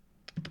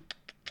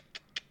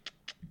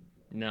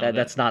 No,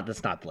 that's not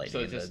the lady. So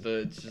it's just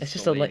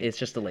the lady. It's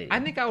just a lady. I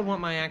think I would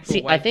want my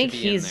actual wife to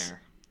be in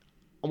there.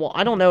 Well,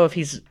 I don't know if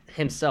he's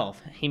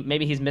himself.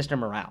 Maybe he's Mr.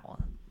 Morale.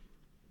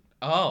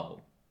 Oh.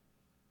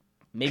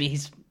 Maybe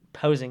he's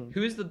posing.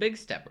 Who's the Big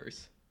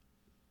Steppers?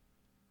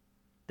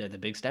 They're the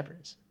Big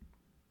Steppers.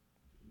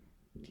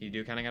 You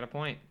do kind of got a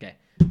point. Okay.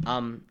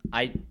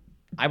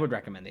 I would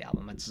recommend the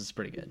album. It's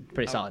pretty good.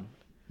 Pretty solid.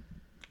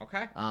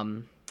 Okay.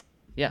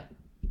 Yeah.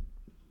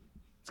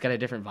 It's got a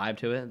different vibe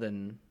to it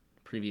than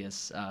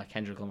previous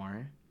Kendrick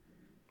Lamar.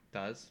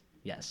 Does?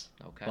 Yes.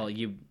 Okay. Well,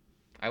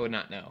 I would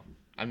not know.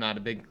 I'm not a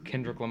big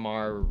Kendrick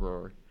Lamar.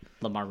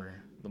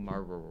 Lamar.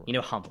 You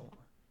know Humble.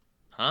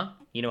 Huh?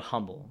 You know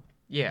Humble.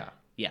 Yeah.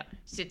 Yeah.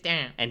 Sit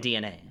down. And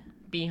DNA.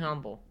 Be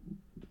humble.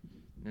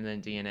 And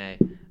then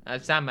DNA.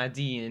 That's not my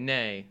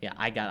DNA. Yeah,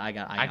 I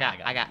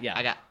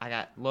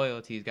got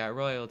loyalties, got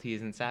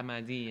royalties inside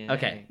my DNA.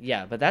 Okay,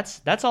 yeah, but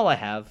that's all I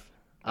have.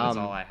 That's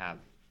all I have.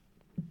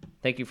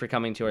 Thank you for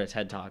coming to our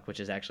TED Talk, which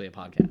is actually a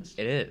podcast.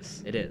 It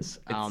is. It is.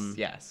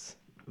 Yes.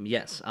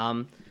 Yes.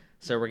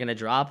 So we're gonna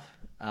drop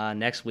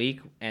next week,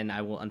 and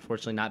I will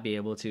unfortunately not be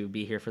able to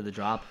be here for the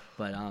drop,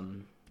 but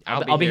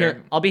I'll be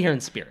here. I'll be here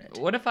in spirit.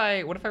 What if I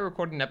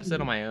record an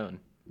episode on my own?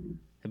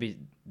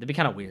 That'd be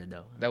kind of weird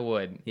though. That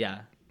would.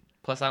 Yeah.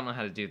 Plus, I don't know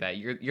how to do that.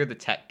 You're the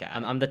tech guy.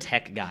 I'm the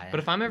tech guy. But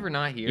if I'm ever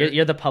not here,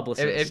 you're the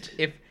publicist.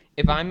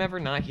 If I'm ever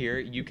not here,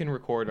 you can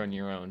record on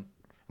your own.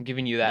 I'm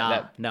giving you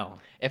that. No.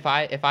 If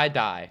I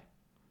die.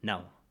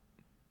 No.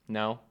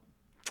 No.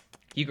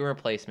 You can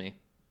replace me.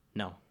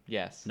 No.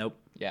 Yes. Nope.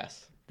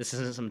 Yes. This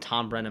isn't some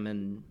Tom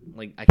Brenneman,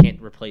 like, I can't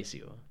replace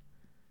you.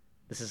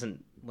 This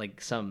isn't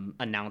like some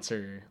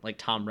announcer like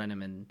Tom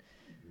Brenneman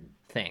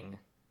thing.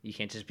 You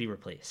can't just be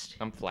replaced.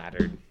 I'm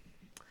flattered.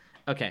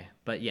 Okay,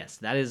 but yes,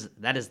 that is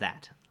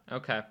that.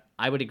 Okay.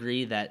 I would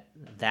agree that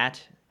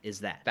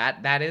is that.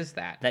 That is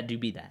that. That do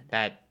be that.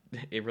 That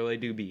it really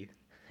do be.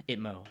 It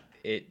mo.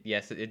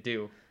 Yes, it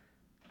do.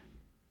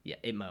 Yeah,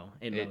 it mo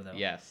though.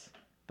 Yes.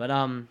 But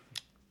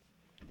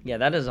yeah,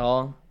 that is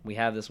all we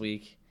have this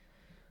week.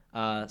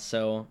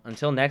 So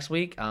until next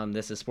week,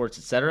 this is Sports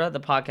Etc., the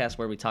podcast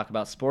where we talk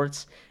about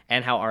sports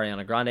and how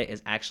Ariana Grande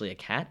is actually a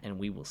cat, and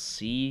we will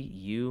see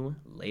you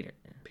later.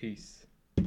 Peace.